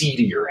the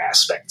seedier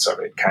aspects of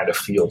it kind of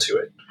feel to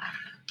it.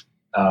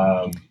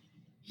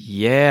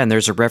 Yeah, and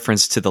there's a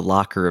reference to the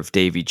locker of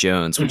Davy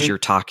Jones, which you were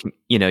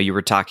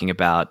talking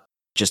about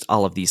just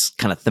all of these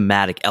kind of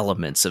thematic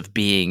elements of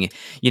being,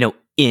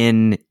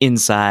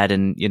 inside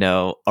and,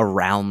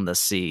 around the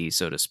sea,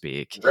 so to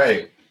speak.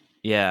 Right.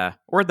 Yeah.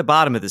 Or at the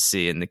bottom of the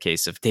sea in the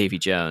case of Davy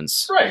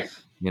Jones. Right.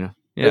 Yeah.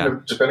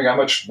 Depending on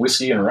how much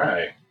whiskey and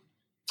rye.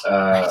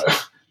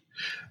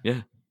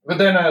 Yeah. But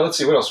then let's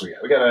see what else we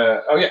got. We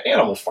got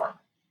Animal Farm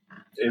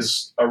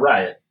is a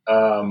riot.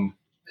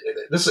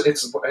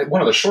 It's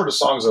one of the shortest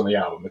songs on the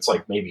album. It's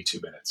like maybe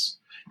 2 minutes.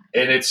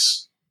 And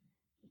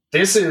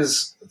this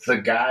is the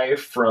guy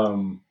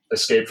from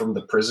Escape from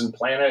the Prison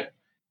Planet,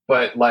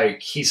 but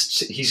like he's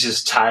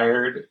just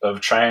tired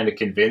of trying to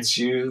convince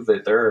you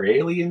that there are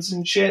aliens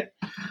and shit.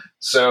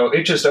 So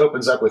it just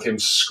opens up with him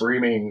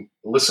screaming,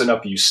 "Listen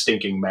up, you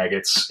stinking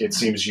maggots. It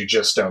seems you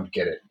just don't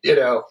get it."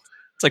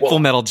 It's like Full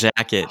Metal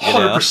Jacket.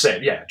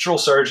 100%. Yeah. Drill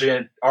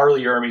Sergeant,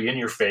 Arlie Ermy in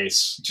your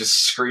face,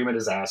 just screaming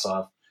his ass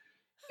off.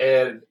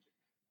 And,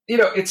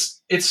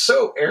 it's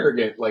so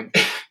arrogant. Like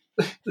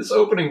this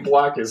opening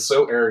block is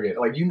so arrogant.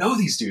 Like,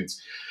 these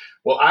dudes.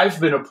 Well, I've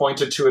been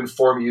appointed to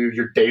inform you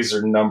your days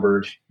are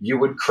numbered. You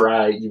would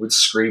cry. You would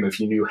scream if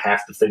you knew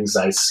half the things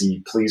I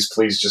see. Please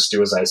just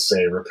do as I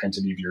say. Repent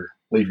and leave your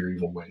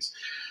evil ways.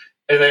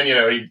 And then,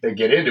 they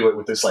get into it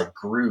with this like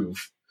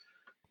groove.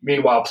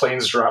 Meanwhile,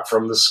 planes drop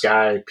from the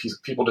sky.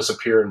 People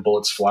disappear and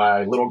bullets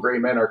fly. Little gray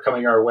men are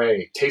coming our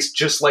way. Taste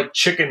just like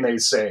chicken, they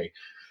say.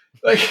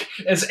 Like,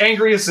 as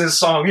angry as this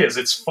song is,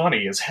 it's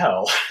funny as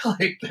hell.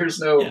 Like, there's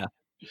no...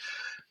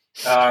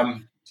 Yeah.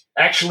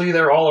 Actually,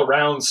 they're all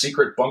around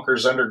secret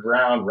bunkers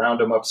underground.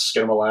 Round them up,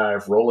 skin them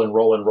alive. Rolling,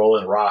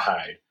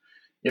 rawhide.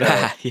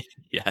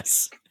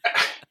 Yes.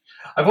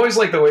 I've always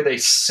liked the way they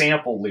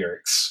sample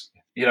lyrics,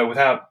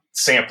 without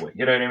sampling.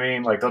 You know what I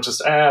mean? Like, they'll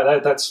just,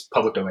 that's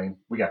public domain.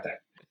 We got that.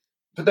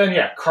 But then,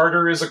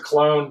 Carter is a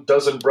clone.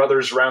 Dozen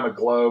brothers around the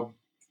globe.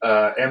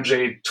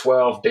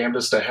 MJ-12,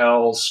 Damnedest to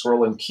Hell,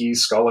 Squirrel and Key,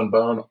 Skull and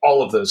Bone.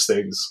 All of those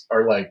things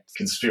are like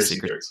conspiracy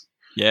theories.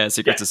 Yeah,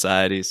 secret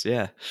societies.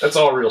 Yeah. That's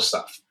all real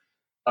stuff.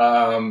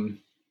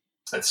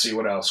 Let's see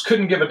what else.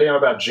 Couldn't give a damn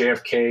about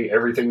JFK.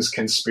 Everything's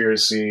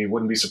conspiracy.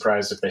 Wouldn't be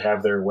surprised if they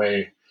have their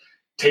way.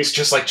 Tastes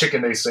just like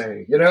chicken, they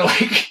say. They're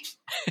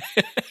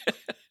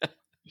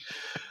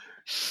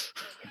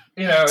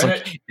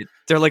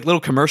like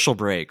little commercial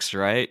breaks,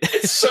 right?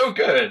 It's so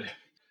good.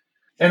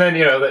 And then,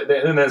 and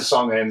then the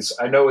song ends.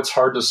 I know it's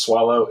hard to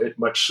swallow. It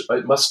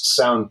must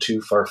sound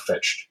too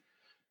far-fetched.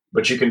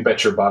 But you can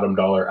bet your bottom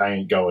dollar I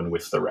ain't going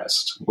with the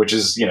rest. Which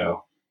is,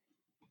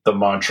 the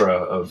mantra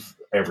of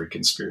every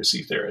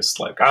conspiracy theorist.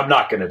 Like, I'm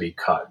not going to be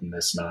caught in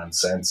this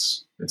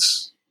nonsense.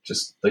 It's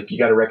Just like you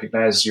got to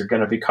recognize you're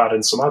going to be caught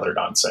in some other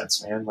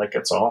nonsense, man. Like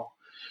that's all.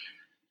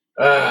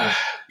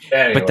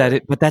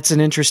 Anyway. But that's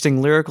an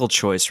interesting lyrical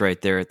choice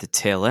right there at the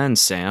tail end,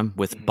 Sam.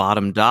 With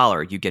Bottom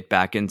Dollar, you get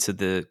back into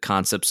the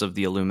concepts of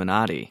the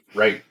Illuminati.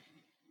 Right.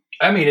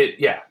 I mean,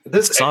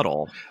 It's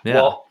subtle. Yeah.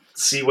 Well,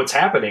 see, what's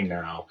happening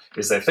now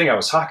is that thing I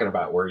was talking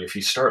about, where if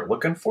you start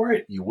looking for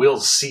it, you will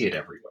see it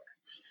everywhere.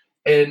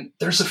 And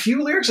there's a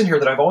few lyrics in here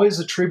that I've always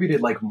attributed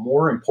like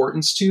more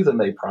importance to than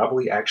they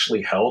probably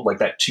actually held, like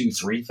that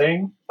 2-3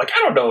 thing. Like,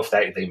 I don't know if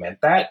they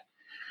meant that,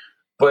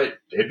 but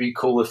it'd be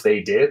cool if they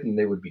did, and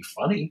they would be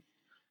funny.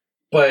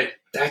 But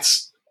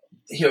that's,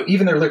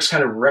 even their lyrics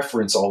kind of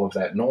reference all of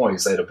that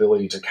noise, that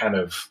ability to kind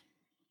of,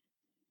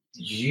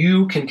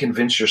 you can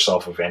convince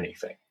yourself of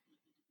anything,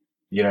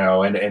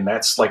 and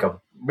that's like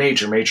a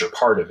major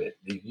part of it.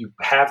 You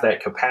have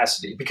that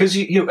capacity because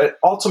you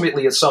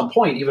ultimately at some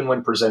point, even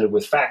when presented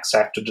with facts,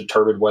 have to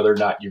determine whether or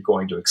not you're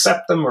going to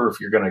accept them or if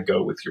you're going to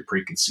go with your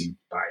preconceived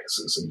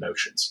biases and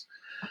notions.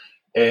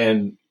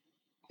 And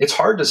it's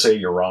hard to say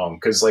you're wrong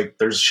because like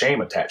there's shame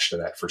attached to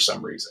that for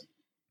some reason.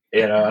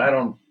 And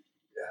I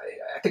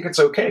think it's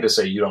okay to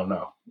say you don't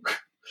know.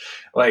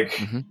 Like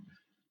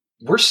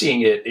we're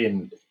seeing it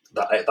in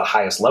the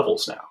highest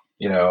levels now,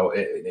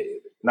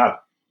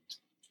 not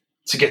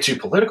to get too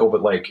political,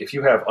 but like if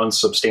you have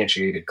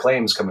unsubstantiated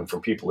claims coming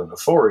from people in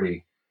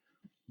authority,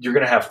 you're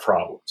going to have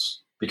problems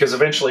because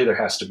eventually there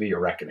has to be a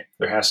reckoning.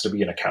 There has to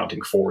be an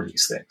accounting for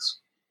these things.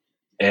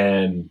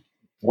 And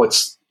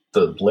what's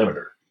the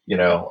limiter?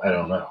 I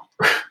don't know.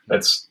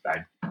 I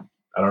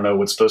don't know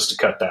what's supposed to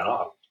cut that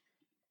off.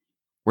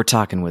 We're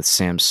talking with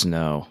Sam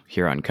Snow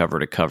here on Cover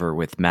to Cover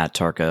with Matt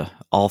Tarka,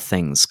 All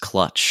Things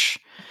Clutch,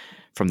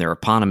 from their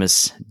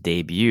eponymous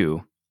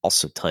debut,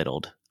 also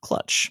titled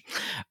Clutch.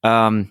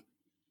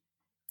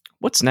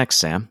 What's next,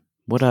 Sam?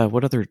 What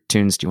other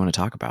tunes do you want to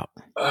talk about?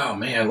 Oh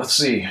man, let's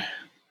see.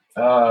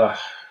 I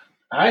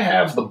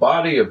have The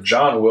Body of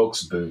John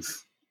Wilkes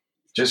Booth,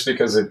 just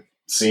because it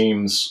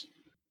seems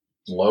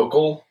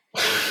local.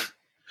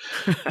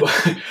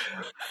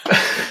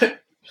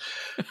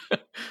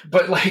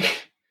 But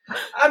like,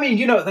 I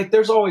mean, like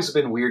there's always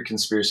been weird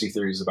conspiracy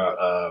theories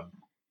about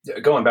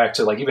going back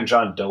to like even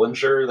John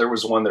Dillinger. There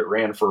was one that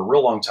ran for a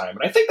real long time,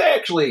 and I think they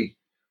actually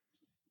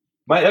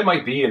that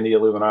might be in the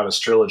Illuminatus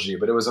trilogy,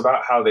 but it was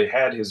about how they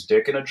had his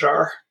dick in a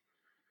jar.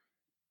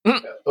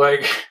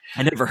 Like,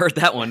 I never heard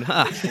that one,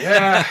 huh?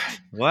 Yeah.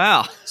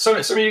 Wow. Some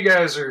of you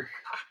guys are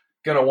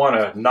gonna want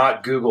to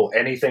not Google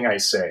anything I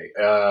say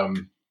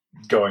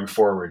going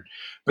forward.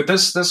 But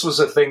this was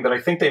a thing that I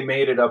think they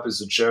made it up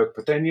as a joke.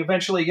 But then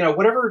eventually,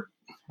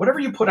 whatever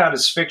you put out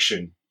as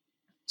fiction,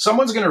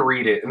 someone's going to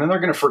read it, and then they're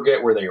going to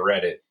forget where they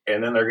read it,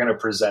 and then they're going to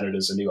present it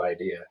as a new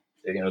idea.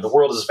 The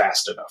world is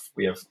vast enough.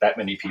 We have that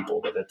many people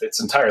that it's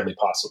entirely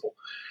possible.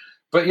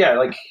 But yeah,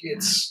 like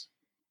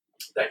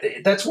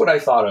that's what I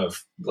thought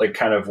of, like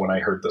kind of when I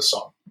heard this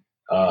song,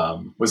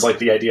 was like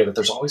the idea that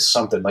there's always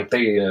something. Like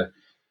they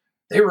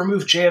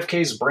removed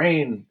JFK's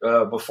brain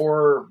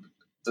before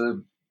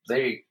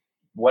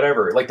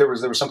whatever. Like there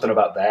was something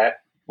about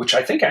that, which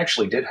I think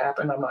actually did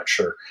happen. I'm not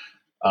sure.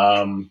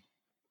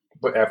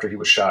 But after he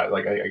was shot,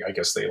 like I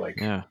guess they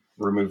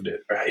removed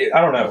it. I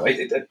don't know.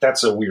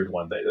 That's a weird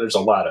one. There's a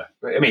lot of.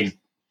 I mean,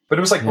 but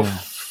it was like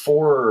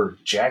before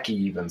Jackie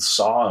even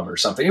saw him or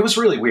something. It was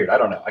really weird. I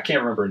don't know. I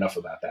can't remember enough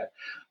about that.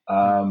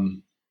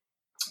 And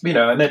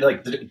then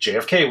like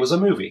JFK was a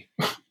movie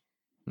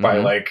by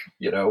like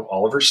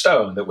Oliver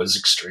Stone that was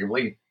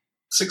extremely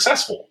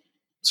successful,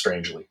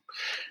 strangely,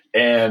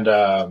 and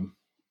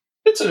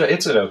it's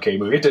an okay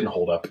movie. It didn't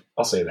hold up.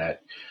 I'll say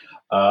that.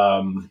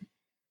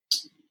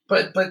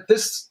 But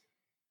this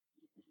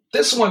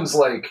one's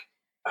like,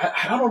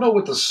 I don't know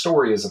what the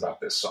story is about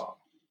this song.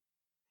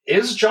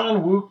 Is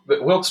John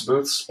Wilkes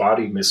Booth's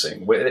body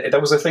missing?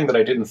 That was a thing that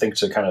I didn't think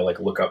to kind of like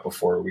look up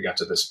before we got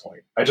to this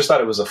point. I just thought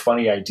it was a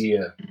funny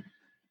idea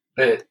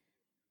that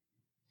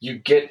you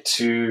get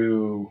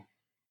to.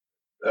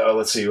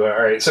 Let's see. All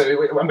right, so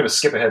I'm going to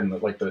skip ahead in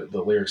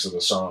the lyrics of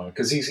the song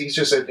because he's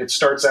just. It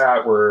starts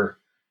out where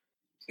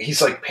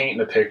he's like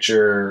painting a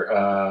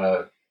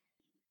picture.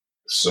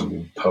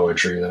 Some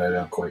poetry that I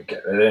don't quite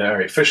get. And then, all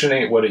right, fishing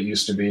ain't what it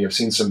used to be. I've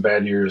seen some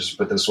bad years,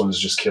 but this one's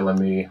just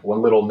killing me.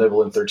 One little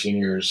nibble in 13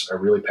 years, I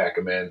really pack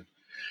them in.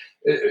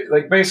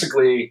 Like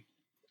basically,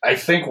 I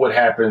think what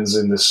happens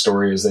in this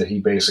story is that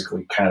he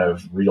basically kind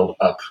of reeled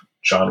up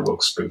John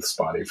Wilkes Booth's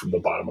body from the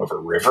bottom of a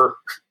river.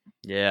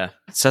 Yeah,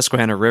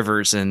 Susquehanna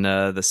River's in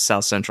the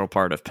south central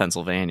part of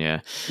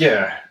Pennsylvania.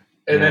 Yeah.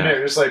 And then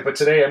it was like, but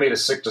today I made a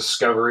sick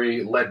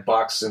discovery, lead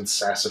box in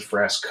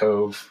Sassafras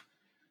Cove.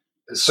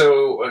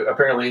 So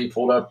apparently he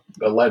pulled up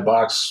a lead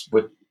box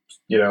with,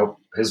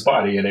 his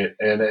body in it.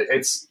 And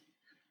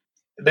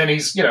then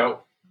he's,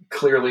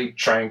 clearly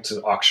trying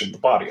to auction the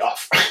body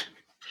off.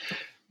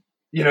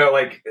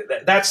 Like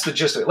that's the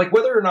gist of it. Like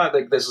whether or not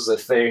like this is a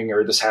thing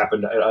or this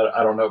happened,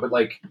 I don't know. But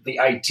like the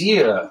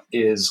idea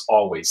is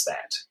always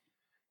that.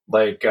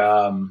 Like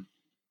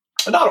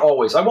Not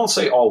always. I won't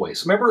say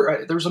always.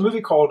 Remember, there was a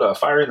movie called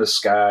Fire in the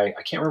Sky.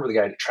 I can't remember the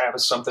guy,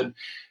 Travis something.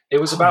 It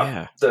was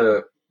about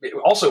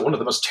also one of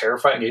the most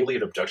terrifying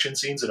alien abduction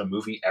scenes in a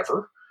movie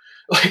ever.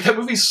 Like, that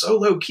movie's so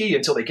low key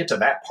until they get to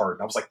that part,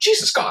 and I was like,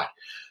 Jesus God.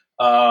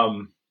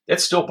 It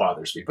still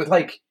bothers me. But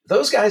like,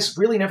 those guys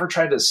really never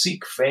tried to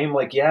seek fame.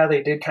 Like, yeah,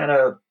 they did kind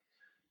of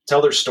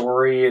tell their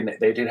story, and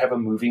they did have a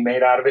movie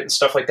made out of it and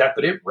stuff like that.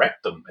 But it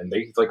wrecked them, and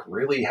they like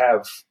really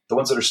have the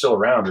ones that are still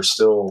around are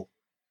still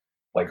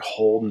like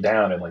holding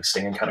down and like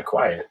staying kind of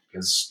quiet,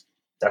 because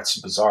that's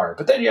bizarre.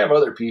 But then you have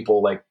other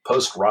people like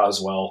post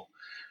Roswell,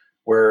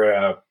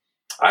 where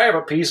I have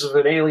a piece of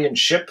an alien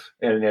ship,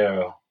 and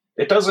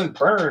it doesn't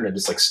burn, and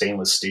it's like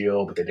stainless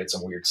steel, but they did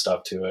some weird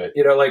stuff to it.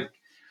 Like,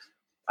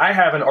 I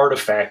have an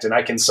artifact and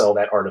I can sell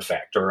that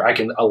artifact, or I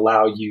can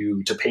allow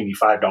you to pay me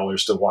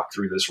 $5 to walk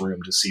through this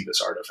room to see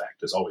this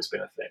artifact. Has always been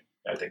a thing,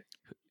 I think.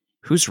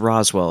 Who's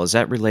Roswell? Is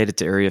that related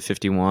to Area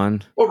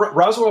 51? Well,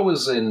 Roswell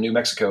was in New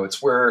Mexico.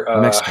 It's where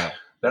Mexico.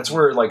 That's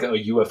where like a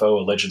UFO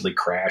allegedly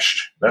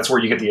crashed. That's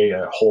where you get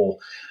the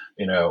whole,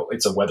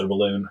 it's a weather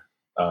balloon.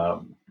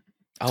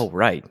 Oh,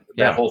 right.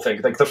 Yeah. That whole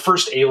thing. Like, the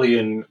first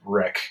alien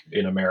wreck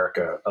in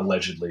America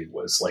allegedly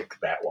was like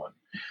that one,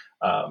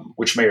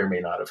 which may or may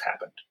not have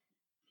happened.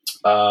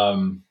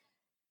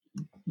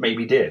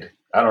 Maybe did.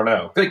 I don't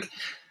know. Like,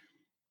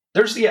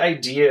 there's the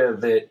idea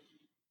that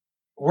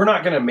we're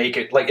not going to make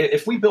it. Like,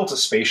 if we built a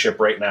spaceship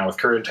right now with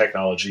current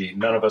technology,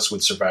 none of us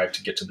would survive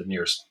to get to the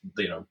nearest,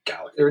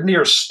 galaxy or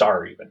nearest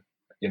star even,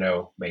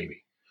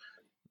 maybe.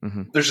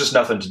 Mm-hmm. There's just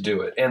nothing to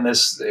do it. And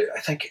this, I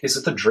think, is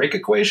it the Drake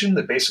equation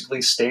that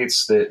basically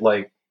states that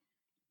like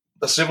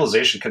the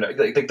civilization can,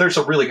 like, there's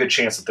a really good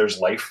chance that there's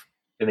life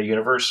in the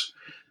universe,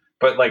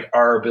 but like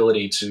our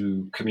ability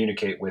to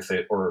communicate with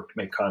it or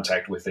make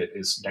contact with it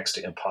is next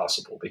to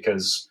impossible,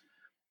 because,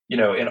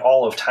 in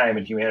all of time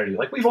and humanity,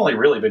 like, we've only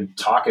really been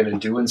talking and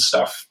doing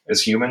stuff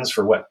as humans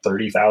for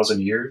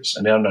 30,000 years.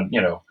 And then,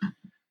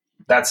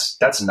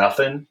 that's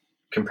nothing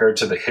compared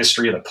to the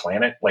history of the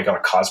planet. Like, on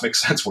a cosmic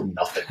sense, we're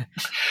nothing.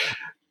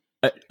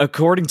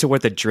 According to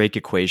what the Drake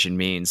equation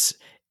means,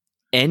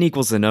 n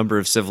equals the number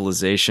of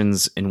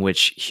civilizations in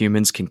which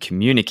humans can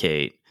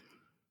communicate.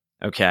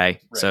 Okay, right.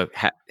 So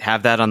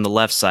have that on the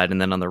left side, and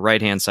then on the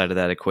right-hand side of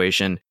that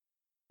equation,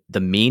 the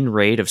mean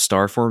rate of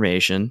star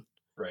formation.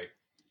 Right.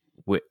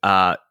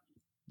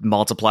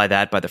 Multiply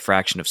that by the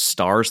fraction of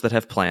stars that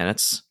have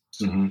planets.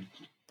 Mm-hmm.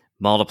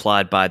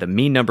 Multiplied by the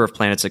mean number of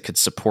planets that could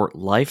support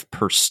life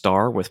per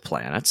star with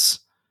planets.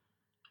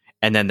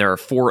 And then there are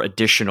 4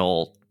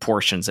 additional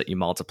portions that you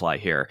multiply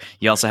here.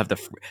 You also have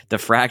the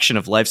fraction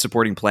of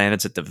life-supporting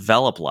planets that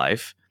develop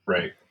life.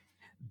 Right.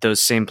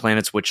 Those same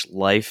planets with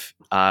life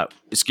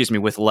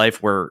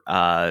where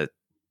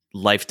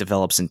life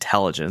develops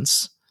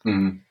intelligence.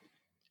 Mm-hmm.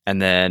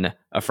 And then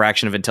a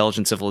fraction of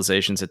intelligent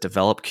civilizations that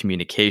develop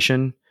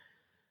communication,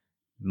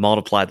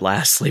 multiplied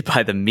lastly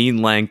by the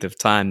mean length of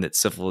time that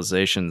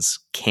civilizations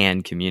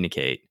can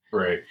communicate.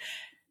 Right.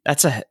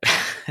 That's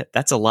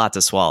a lot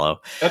to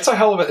swallow. That's a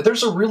hell of a.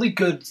 There's a really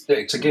good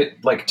to get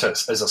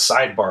as a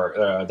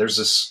sidebar. There's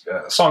this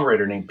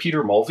songwriter named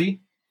Peter Mulvey,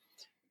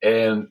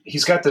 and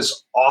he's got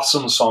this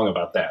awesome song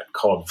about that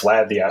called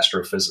 "Vlad the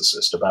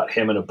Astrophysicist," about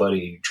him and a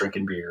buddy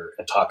drinking beer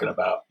and talking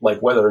about like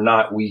whether or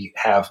not we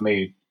have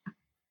made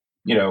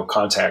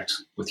contact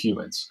with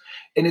humans.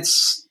 And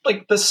it's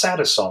like the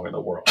saddest song in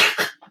the world.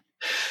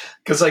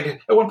 Because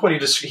like at one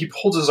point he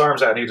holds his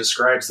arms out and he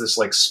describes this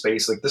like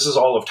space, like this is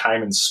all of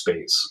time and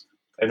space.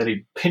 And then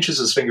he pinches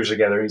his fingers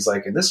together and he's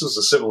like, and this was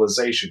a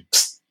civilization.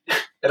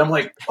 And I'm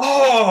like,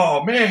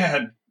 oh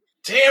man,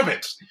 damn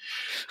it.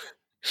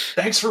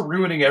 Thanks for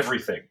ruining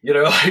everything.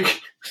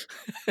 Like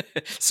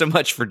so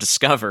much for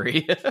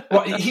discovery.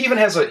 Well, he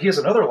has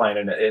another line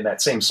in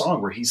that same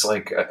song where he's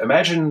like,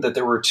 imagine that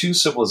there were 2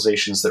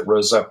 civilizations that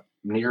rose up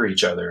near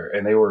each other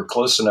and they were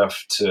close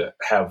enough to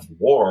have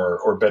war,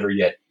 or better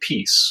yet,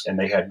 peace. And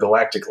they had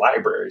galactic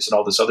libraries and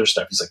all this other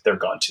stuff. He's like, they're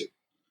gone too.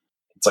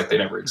 It's like they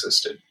never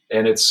existed.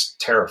 And it's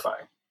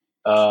terrifying.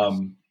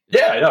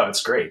 Yeah, I know.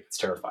 It's great. It's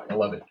terrifying. I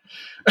love it.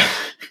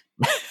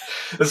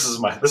 This is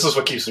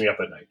what keeps me up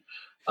at night.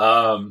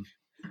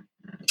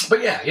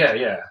 But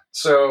yeah.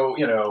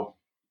 So,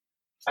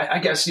 I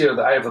guess, the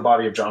Eye of the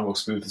Body of John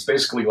Wilkes Booth is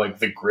basically like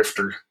the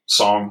grifter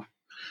song.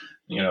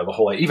 The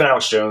whole, even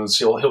Alex Jones,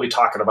 he'll be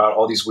talking about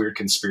all these weird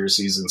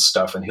conspiracies and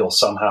stuff, and he'll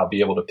somehow be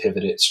able to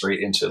pivot it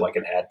straight into like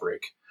an ad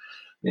break.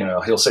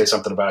 He'll say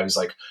something about, he's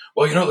like,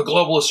 well, the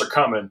globalists are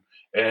coming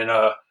and,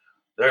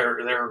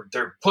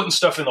 they're putting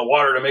stuff in the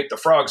water to make the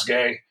frogs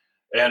gay.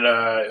 And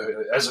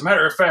as a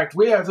matter of fact,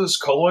 we have this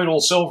colloidal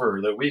silver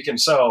that we can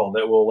sell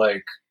that will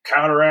like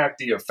counteract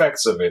the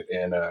effects of it.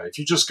 And if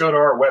you just go to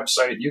our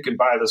website, you can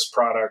buy this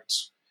product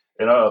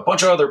and a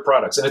bunch of other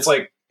products. And it's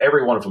like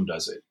every one of them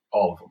does it,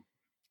 all of them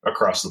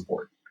across the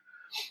board.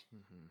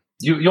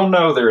 Mm-hmm. You'll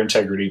know their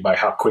integrity by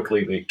how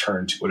quickly they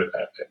turn to it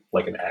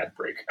like an ad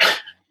break.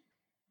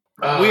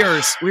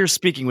 We are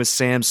speaking with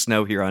Sam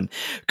Snow here on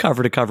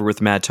Cover to Cover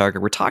with Matt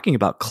Target. We're talking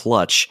about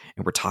Clutch,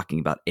 and we're talking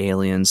about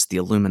aliens, the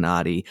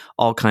Illuminati,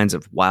 all kinds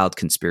of wild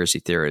conspiracy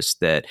theorists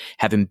that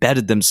have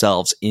embedded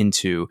themselves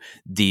into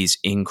these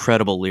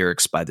incredible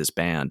lyrics by this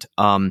band.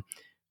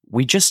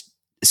 We just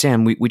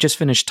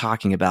finished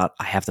talking about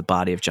 "I Have the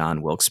Body of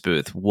John Wilkes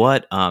Booth."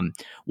 What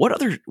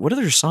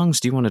other songs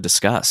do you want to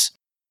discuss?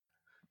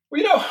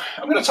 Well,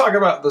 I'm going to talk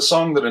about the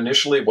song that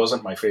initially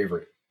wasn't my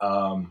favorite.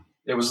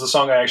 It was the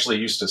song I actually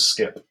used to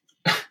skip.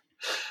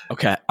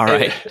 Okay. All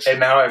right. And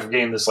now I've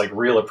gained this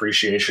real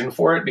appreciation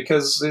for it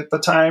because at the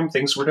time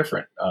things were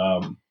different.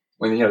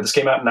 When, this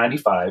came out in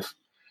 95,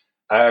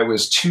 I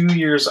was 2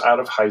 years out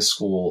of high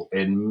school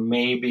and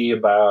maybe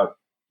about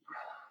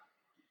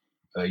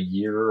a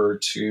year or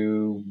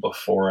two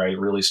before I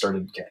really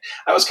started.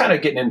 I was kind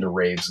of getting into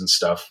raves and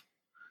stuff.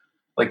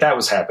 That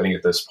was happening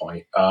at this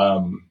point.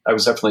 I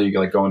was definitely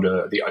going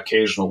to the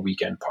occasional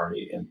weekend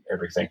party and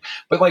everything.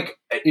 But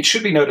it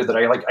should be noted that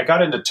I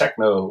got into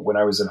techno when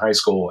I was in high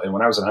school. And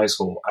when I was in high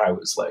school, I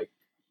was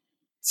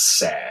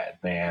sad,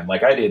 man.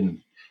 I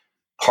didn't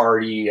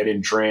party, I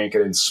didn't drink, I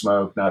didn't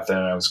smoke, nothing.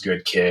 I was a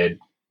good kid.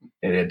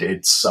 And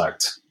it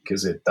sucked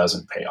because it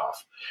doesn't pay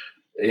off.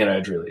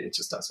 It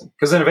just doesn't.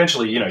 Because then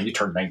eventually, you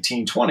turn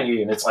 19,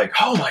 20, and it's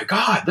oh my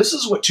God, this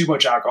is what too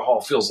much alcohol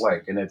feels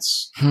like. And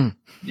it's,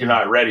 you're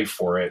not ready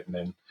for it. And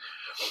then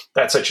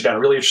that sets you down a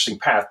really interesting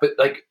path. But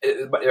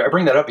I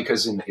bring that up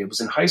because it was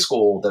in high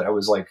school that I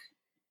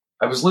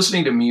was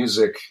listening to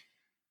music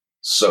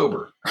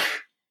sober.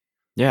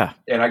 Yeah.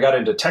 And I got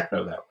into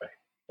techno that way.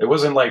 It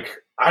wasn't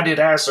I did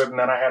acid and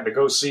then I had to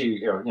go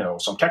see,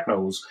 some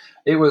technos.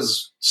 It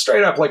was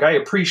straight up I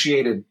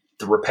appreciated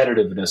the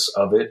repetitiveness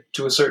of it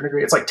to a certain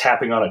degree. It's like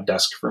tapping on a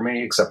desk for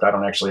me, except I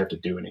don't actually have to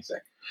do anything.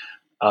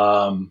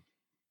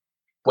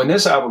 When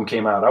this album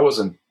came out,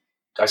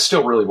 I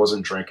still really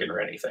wasn't drinking or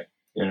anything,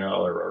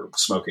 or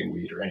smoking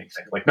weed or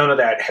anything. None of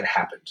that had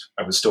happened.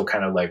 I was still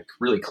kind of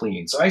really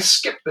clean. So I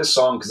skipped this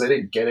song because I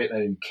didn't get it and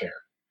I didn't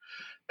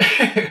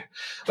care.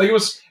 It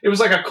was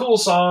a cool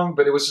song,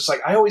 but it was just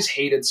I always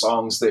hated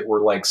songs that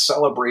were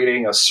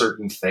celebrating a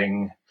certain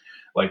thing,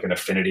 an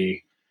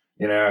affinity.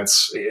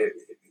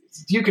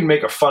 You can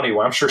make a funny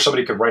one. I'm sure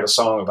somebody could write a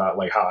song about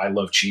how I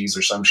love cheese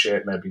or some shit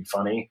and that'd be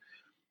funny.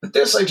 But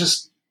this,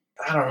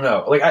 I don't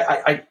know.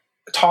 I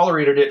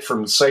tolerated it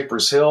from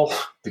Cypress Hill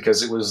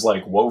because it was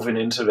woven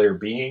into their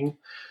being.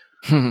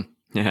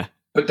 Yeah.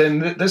 But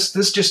then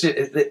this just,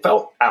 it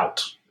felt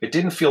out. It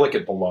didn't feel like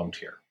it belonged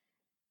here.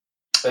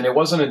 And it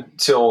wasn't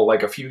until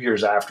a few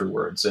years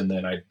afterwards. And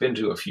then I'd been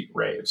to a few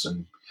raves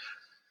and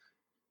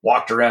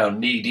walked around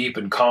knee deep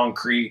in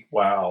concrete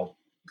while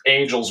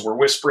angels were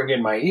whispering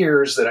in my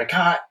ears that I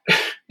got,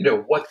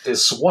 what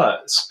this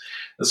was.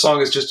 The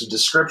song is just a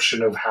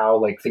description of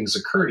how things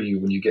occur to you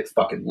when you get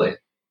fucking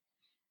lit.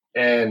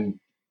 And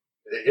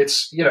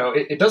it's,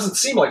 it doesn't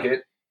seem like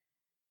it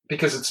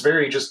because it's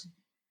very just,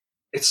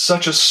 it's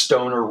such a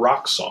stoner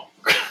rock song.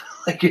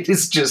 It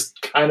is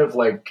just kind of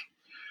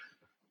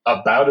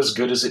about as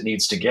good as it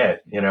needs to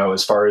get,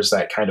 as far as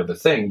that kind of a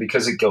thing,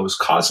 because it goes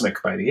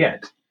cosmic by the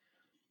end.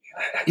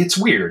 It's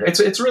weird.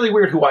 It's really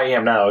weird who I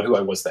am now and who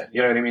I was then.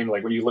 You know what I mean?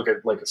 When you look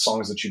at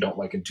songs that you don't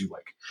like and do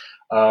like.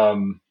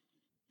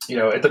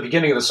 At the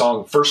beginning of the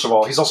song, first of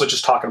all, he's also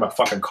just talking about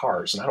fucking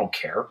cars, and I don't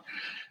care.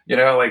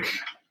 There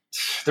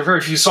are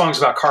very few songs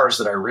about cars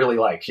that I really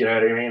like. You know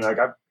what I mean?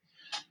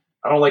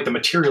 I don't like the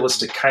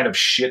materialistic kind of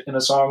shit in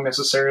a song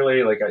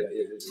necessarily.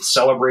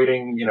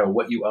 Celebrating,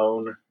 what you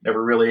own,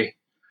 never really.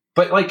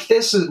 But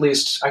this, at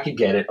least, I could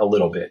get it a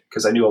little bit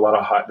because I knew a lot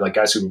of hot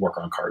guys who would work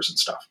on cars and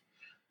stuff.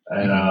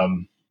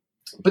 And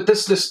but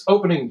this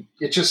opening,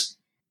 it just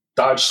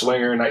Dodge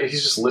Swinger, and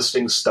he's just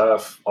listing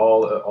stuff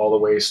all the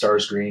way.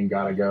 Stars Green,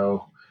 Gotta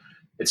Go.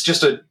 It's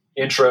just an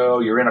intro.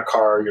 You're in a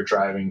car, you're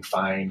driving,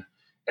 fine.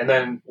 And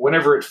then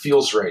whenever it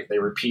feels right, they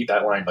repeat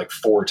that line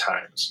 4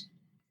 times.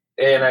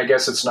 And I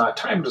guess it's not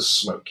time to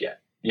smoke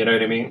yet. You know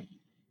what I mean?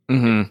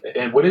 Mm-hmm.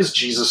 And what is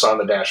Jesus on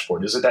the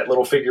dashboard? Is it that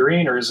little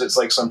figurine, or is it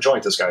some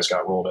joint this guy's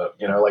got rolled up?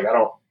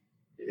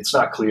 It's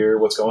not clear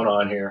what's going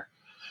on here.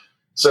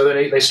 So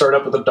then they start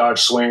up with a Dodge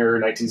Swinger,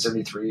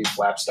 1973,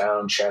 flaps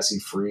down, chassis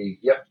free.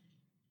 Yep.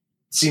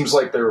 Seems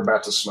like they're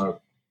about to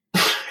smoke.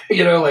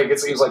 It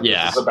seems like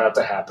This is about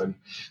to happen.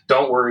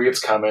 Don't worry, it's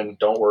coming.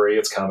 Don't worry,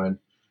 it's coming.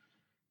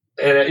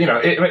 And,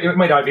 it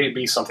might not even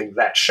be something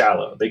that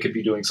shallow. They could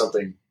be doing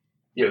something,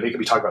 they could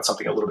be talking about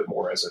something a little bit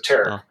more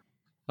esoteric.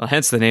 Well,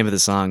 hence the name of the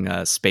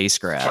song, Space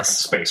Grass. Fucking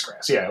Space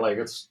Grass. Yeah,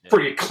 it's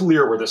pretty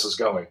clear where this is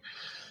going.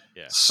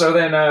 Yeah. So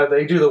then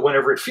they do the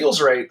Whenever It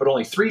Feels Right, but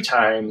only 3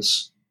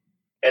 times.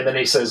 And then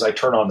he says, I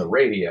turn on the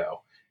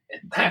radio.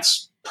 And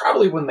that's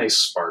probably when they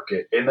spark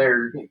it. And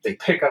they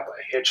pick up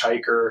a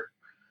hitchhiker.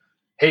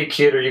 Hey,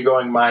 kid, are you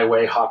going my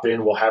way? Hop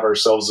in. We'll have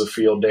ourselves a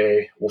field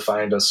day. We'll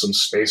find us some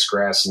space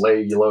grass.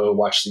 Lay low.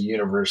 Watch the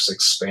universe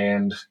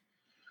expand.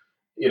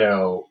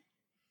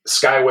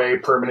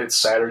 Skyway, permanent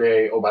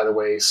Saturday. Oh, by the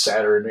way,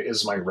 Saturn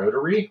is my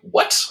rotary.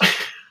 What?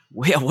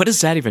 Wait, what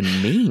does that even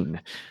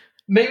mean?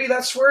 Maybe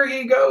that's where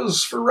he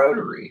goes for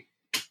rotary.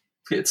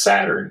 it's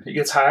Saturn. He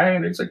gets high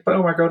and he's like,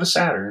 boom, I go to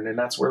Saturn, and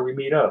that's where we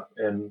meet up.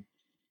 And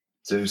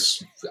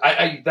there's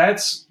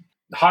that's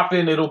Hop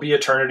In, It'll Be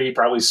Eternity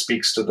probably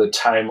speaks to the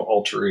time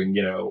altering,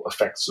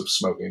 effects of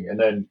smoking. And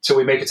then till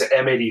we make it to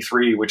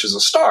M83, which is a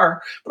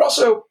star, but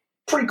also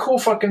pretty cool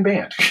fucking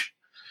band.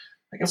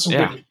 They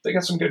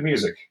got some good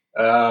music.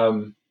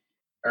 All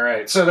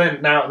right. So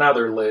then now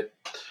they're lit.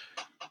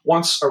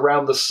 Once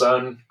Around the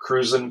Sun,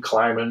 cruising,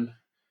 climbing.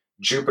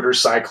 Jupiter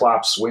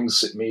Cyclops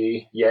winks at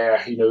me.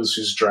 Yeah, he knows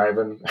who's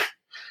driving.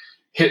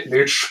 Hit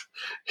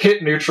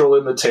neutral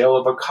in the tail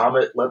of a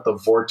comet. Let the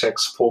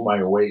vortex pull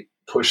my weight.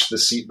 Push the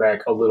seat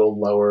back a little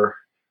lower.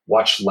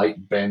 Watch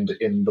light bend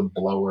in the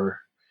blower.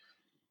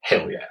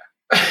 Hell yeah.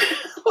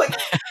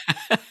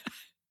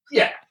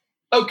 Yeah.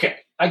 Okay,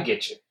 I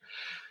get you.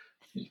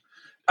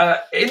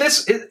 And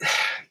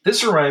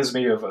this reminds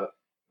me of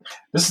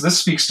this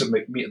speaks to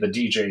me, the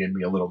DJ in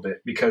me a little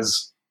bit,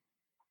 because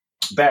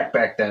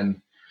back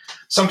then,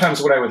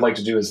 sometimes what I would like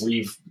to do is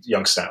leave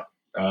Youngstown,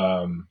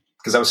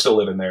 because I was still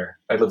living there.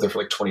 I lived there for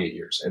like 28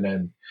 years, and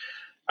then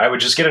I would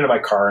just get into my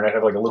car and I'd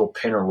have like a little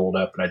pinner rolled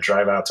up, and I'd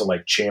drive out to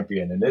like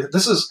Champion. And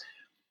this is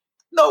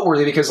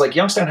noteworthy because like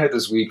Youngstown had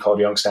this weed called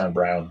Youngstown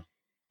Brown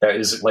that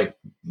is like,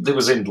 it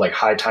was in like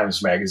High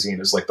Times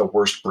magazine as like the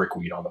worst brick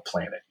weed on the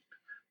planet.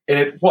 And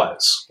it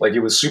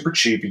was super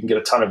cheap. You can get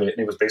a ton of it. And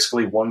it was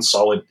basically one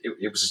solid,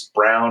 it was just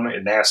brown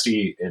and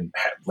nasty, and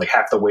like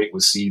half the weight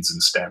was seeds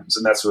and stems.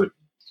 And that's what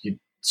you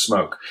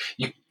smoke.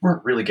 You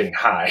weren't really getting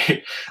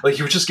high. Like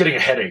you were just getting a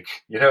headache,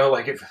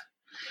 like if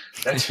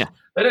that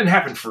didn't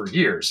happen for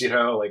years,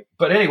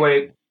 but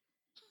anyway,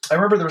 I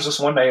remember there was this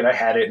one night I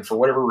had it, and for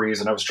whatever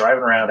reason, I was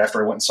driving around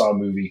after I went and saw a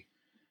movie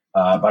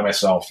by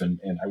myself. And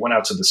I went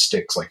out to the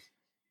sticks, like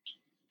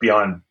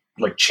beyond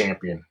like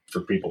Champion. For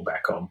people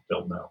back home,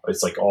 they'll know.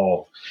 It's like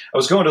I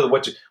was going to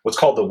what's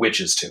called the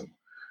Witch's Tomb.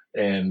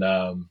 And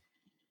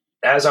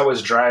as I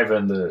was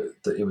driving,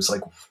 it was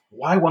like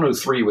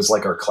Y103 was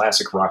like our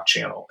classic rock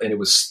channel, and it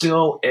was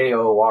still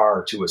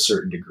AOR to a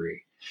certain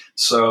degree.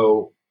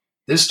 So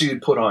this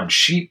dude put on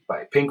Sheep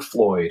by Pink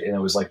Floyd, and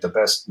it was like the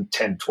best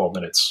 10, 12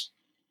 minutes.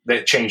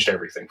 That changed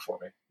everything for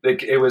me.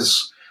 It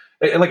was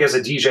like, as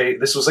a DJ,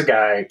 this was a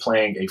guy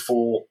playing a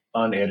full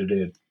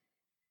unedited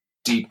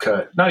deep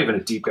cut, not even a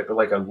deep cut, but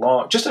like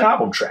just an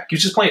album track. He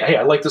was just playing, hey,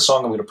 I like this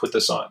song, I'm going to put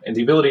this on. And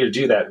the ability to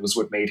do that was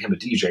what made him a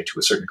DJ to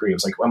a certain degree. It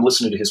was like, I'm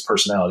listening to his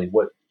personality,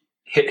 what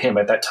hit him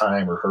at that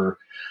time or her,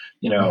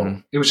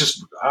 It was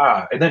just,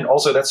 and then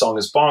also that song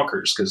is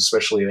bonkers, because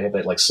especially they have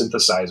that like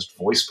synthesized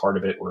voice part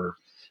of it where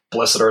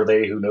blessed are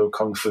they who know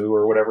Kung Fu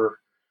or whatever.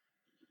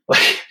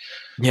 Like,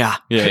 yeah.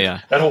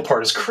 That whole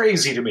part is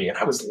crazy to me. And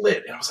I was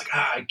lit, and I was like,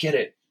 I get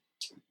it.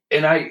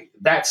 And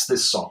that's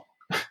this song.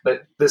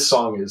 But this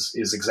song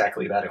is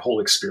exactly that, a whole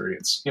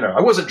experience.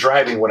 I wasn't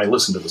driving when I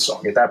listened to the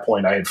song. At that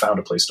point, I had found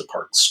a place to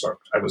park and smoke.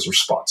 I was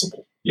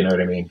responsible. You know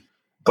what I mean?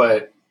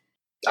 But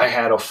I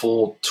had a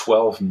full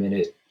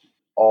 12-minute,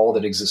 all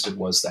that existed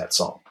was that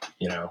song,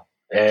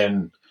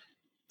 and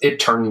it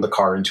turned the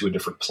car into a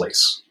different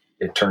place.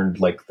 It turned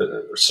like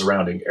the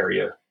surrounding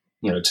area,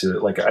 to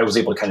like, I was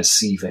able to kind of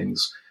see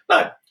things,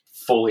 not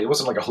fully. It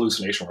wasn't like a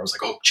hallucination where I was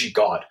like, oh, gee,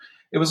 God.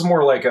 It was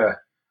more like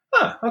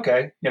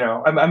okay.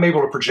 I'm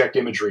able to project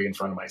imagery in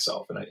front of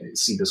myself, and I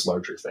see this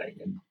larger thing.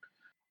 And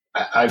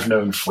I've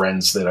known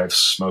friends that I've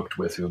smoked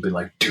with who have been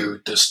like,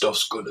 dude, this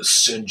stuff's going to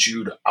send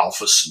you to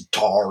Alpha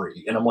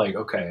Centauri. And I'm like,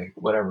 okay,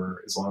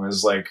 whatever. As long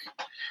as like,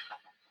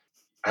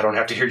 I don't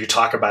have to hear you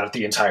talk about it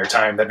the entire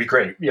time. That'd be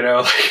great.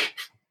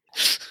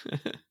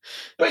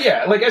 But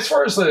yeah, like as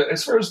far as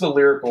the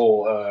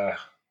lyrical,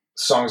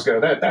 songs go,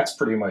 that's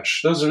pretty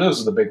much, those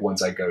are the big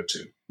ones I go to.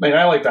 I mean,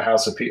 I like the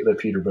house that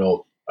Peter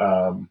built,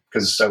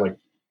 because I like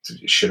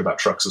shit about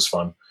trucks is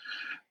fun,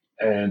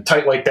 and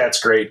Tight Like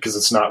That's great because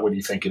it's not what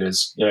you think it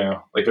is.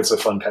 Like it's a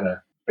fun kind of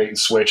bait and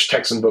switch.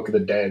 Texan Book of the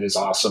Dead is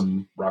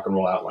awesome. Rock and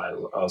Roll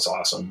Outlaw is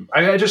awesome.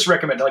 I just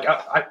recommend, like,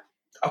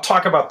 I'll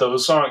talk about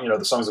those songs,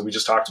 the songs that we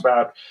just talked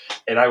about,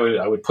 and I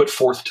would put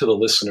forth to the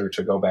listener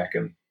to go back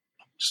and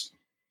just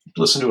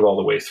listen to it all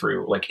the way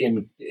through, like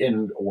in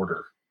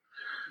order.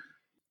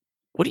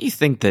 What do you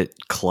think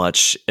that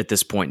Clutch at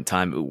this point in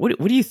time? What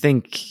do you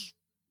think?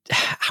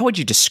 How would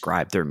you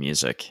describe their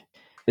music?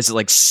 Is it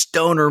like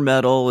stoner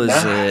metal? Is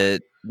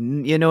it,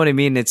 you know what I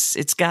mean?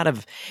 It's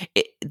got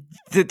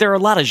there are a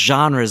lot of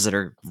genres that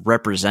are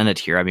represented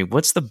here. I mean,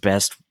 what's the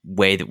best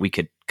way that we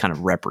could kind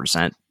of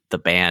represent the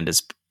band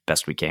as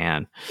best we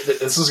can?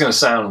 This is going to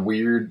sound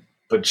weird,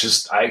 but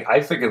just,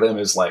 I think of them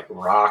as like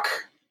rock,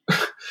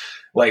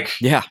 like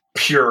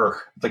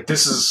pure, like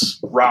this is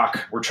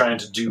rock. We're trying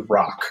to do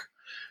rock,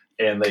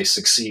 and they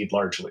succeed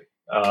largely.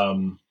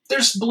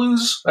 There's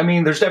blues. I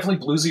mean, there's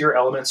definitely bluesier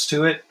elements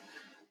to it.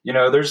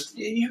 There's,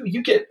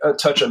 you get a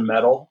touch of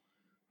metal.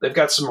 They've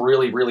got some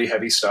really, really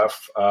heavy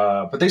stuff.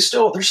 But they're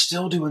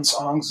still doing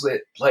songs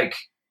that, like,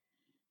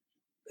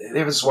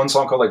 there was one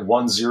song called like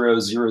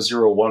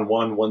 100011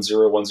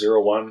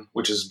 10101,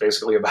 which is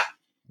basically about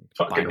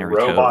fucking binary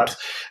robots.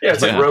 code. Yeah,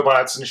 it's like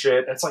robots and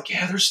shit. And it's like,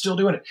 yeah, they're still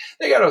doing it.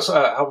 They got an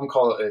album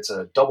called, it's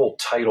a double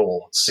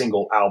title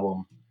single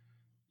album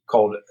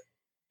called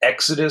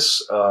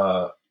Exodus /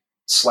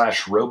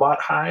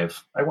 Robot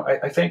Hive,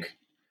 I think.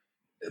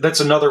 That's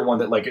another one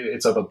that, like,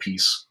 it's of a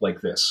piece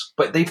like this.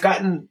 But they've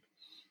gotten,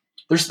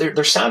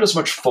 their sound is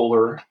much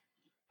fuller.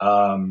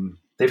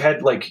 They've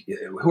had, like,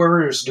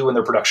 whoever is doing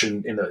their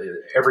production in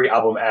every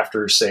album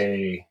after,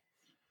 say,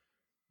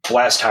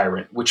 Blast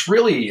Tyrant, which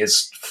really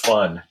is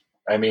fun.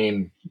 I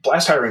mean,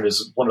 Blast Tyrant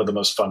is one of the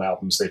most fun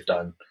albums they've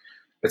done.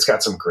 It's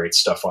got some great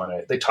stuff on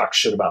it. They talk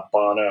shit about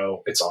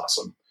Bono. It's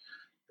awesome.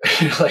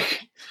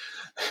 like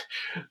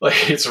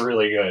it's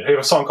really good. They have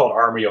a song called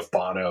Army of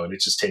Bono, and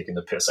it's just taking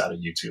the piss out of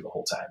U2 the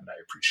whole time, and I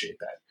appreciate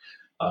that.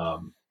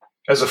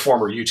 As a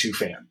former U2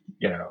 fan,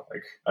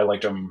 like, I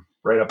liked them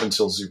right up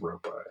until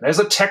Zooropa. And as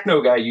a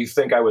techno guy, you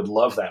think I would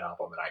love that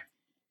album, and I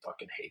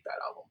fucking hate that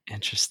album.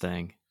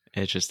 Interesting.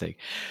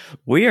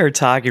 We are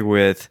talking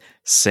with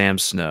Sam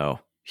Snow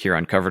here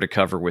on Cover to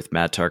Cover with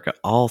Matt Tarka,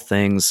 all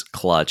things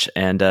Clutch.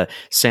 And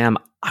Sam,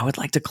 I would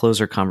like to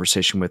close our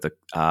conversation with a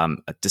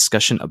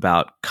discussion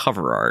about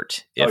cover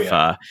art,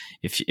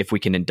 if we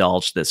can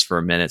indulge this for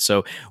a minute.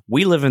 So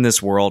we live in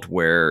this world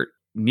where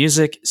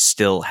music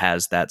still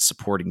has that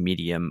supporting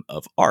medium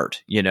of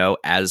art,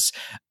 as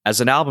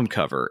an album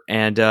cover.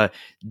 And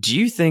do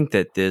you think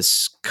that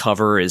this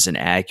cover is an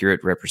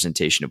accurate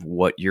representation of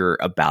what you're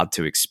about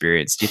to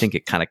experience? Do you think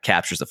it kind of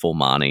captures the full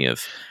money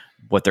of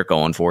what they're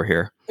going for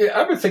here? Yeah,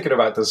 I've been thinking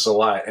about this a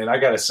lot, and I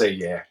got to say,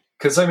 yeah.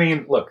 Because, I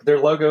mean, look, their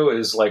logo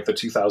is like the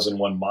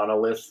 2001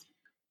 monolith,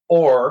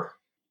 or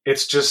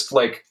it's just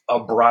like a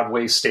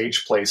Broadway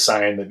stage play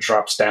sign that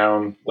drops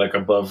down like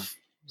above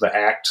the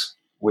act,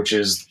 which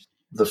is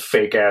the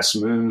fake ass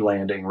moon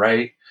landing,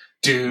 right?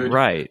 Dude,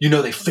 right.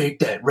 They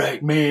faked that,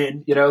 right,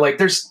 man? Like,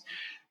 there's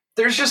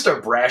just a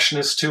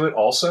brashness to it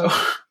also.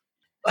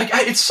 Like,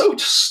 it's so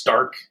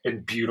stark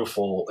and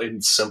beautiful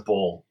and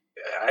simple.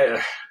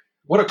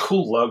 What a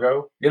cool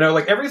logo.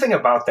 Like, everything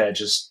about that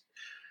just,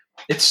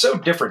 it's so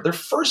different. Their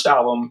first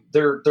album,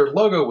 their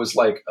logo was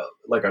like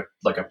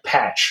a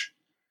patch,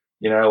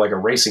 like a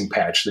racing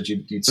patch that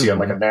you'd see on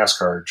like a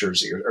NASCAR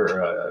jersey or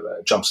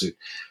a jumpsuit.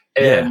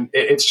 And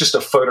it's just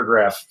a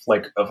photograph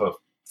like of a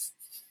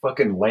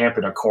fucking lamp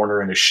in a corner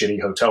in a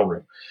shitty hotel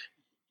room.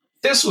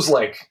 This was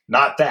like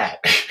not that.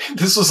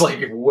 This was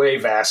like way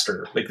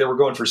vaster. Like, they were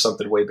going for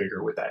something way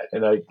bigger with that.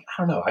 And I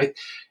don't know.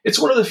 It's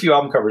one of the few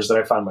album covers that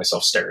I found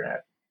myself staring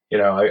at.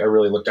 I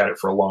really looked at it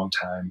for a long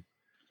time.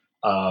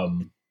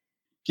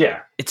 Yeah,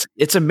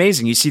 it's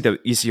amazing. You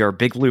see our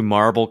Big Blue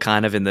Marble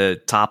kind of in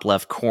the top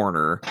left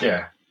corner.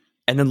 Yeah.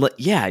 And then,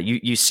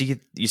 you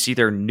see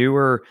their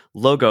newer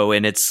logo,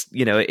 and it's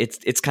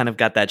kind of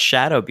got that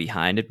shadow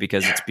behind it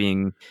because it's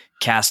being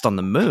cast on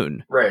the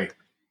moon. Right.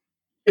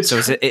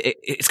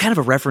 It's kind of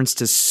a reference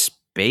to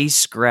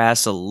Space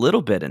Grass a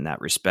little bit in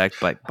that respect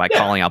by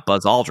calling out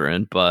Buzz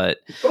Aldrin, but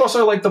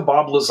also like the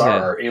Bob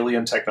Lazar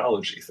alien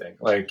technology thing.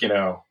 Like,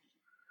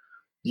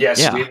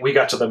 yes, we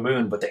got to the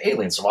moon, but the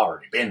aliens have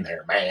already been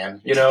there,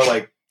 man.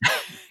 Like,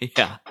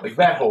 like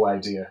that whole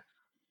idea.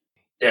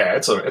 Yeah,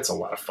 it's a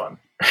lot of fun.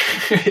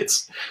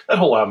 That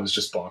whole album is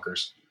just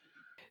bonkers.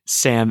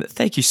 Sam,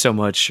 thank you so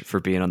much for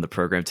being on the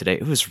program today.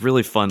 It was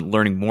really fun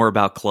learning more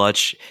about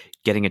Clutch,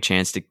 getting a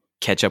chance to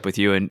catch up with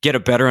you and get a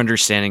better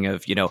understanding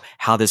of,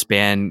 how this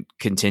band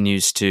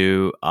continues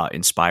to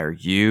inspire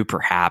you,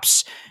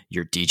 perhaps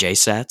your DJ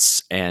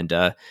sets, and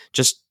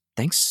just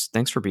thanks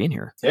for being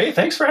here. Hey,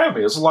 thanks for having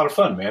me. It was a lot of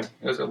fun, man.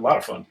 It was a lot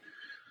of fun.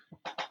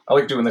 I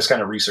like doing this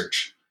kind of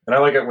research, and I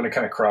like it when it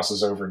kind of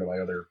crosses over into my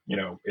other,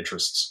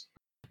 interests.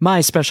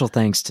 My special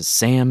thanks to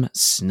Sam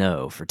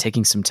Snow for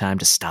taking some time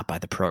to stop by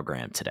the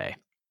program today.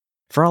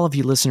 For all of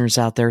you listeners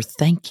out there,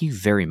 thank you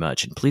very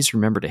much. And please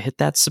remember to hit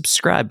that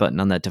subscribe button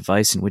on that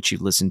device in which you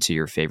listen to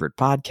your favorite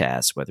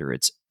podcasts, whether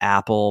it's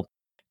Apple,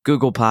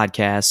 Google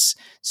Podcasts,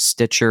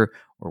 Stitcher,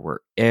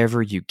 or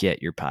wherever you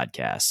get your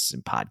podcasts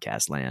in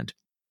podcast land.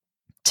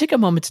 Take a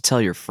moment to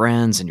tell your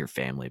friends and your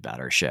family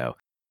about our show.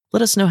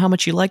 Let us know how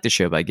much you like the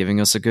show by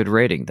giving us a good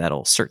rating.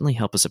 That'll certainly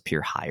help us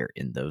appear higher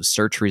in those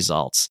search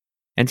results.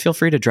 And feel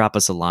free to drop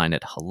us a line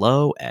at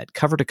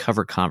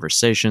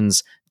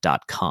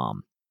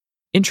hello@covertocoverconversations.com.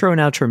 Intro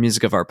and outro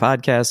music of our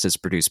podcast is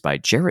produced by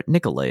Jarrett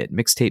Nicolay at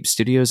Mixtape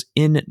Studios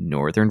in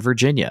Northern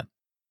Virginia.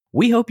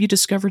 We hope you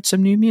discovered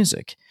some new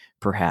music,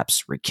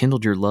 perhaps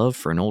rekindled your love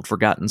for an old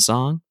forgotten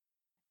song,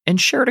 and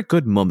shared a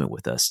good moment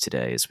with us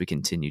today as we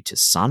continue to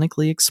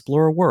sonically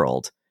explore a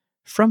world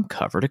from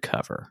cover to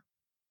cover.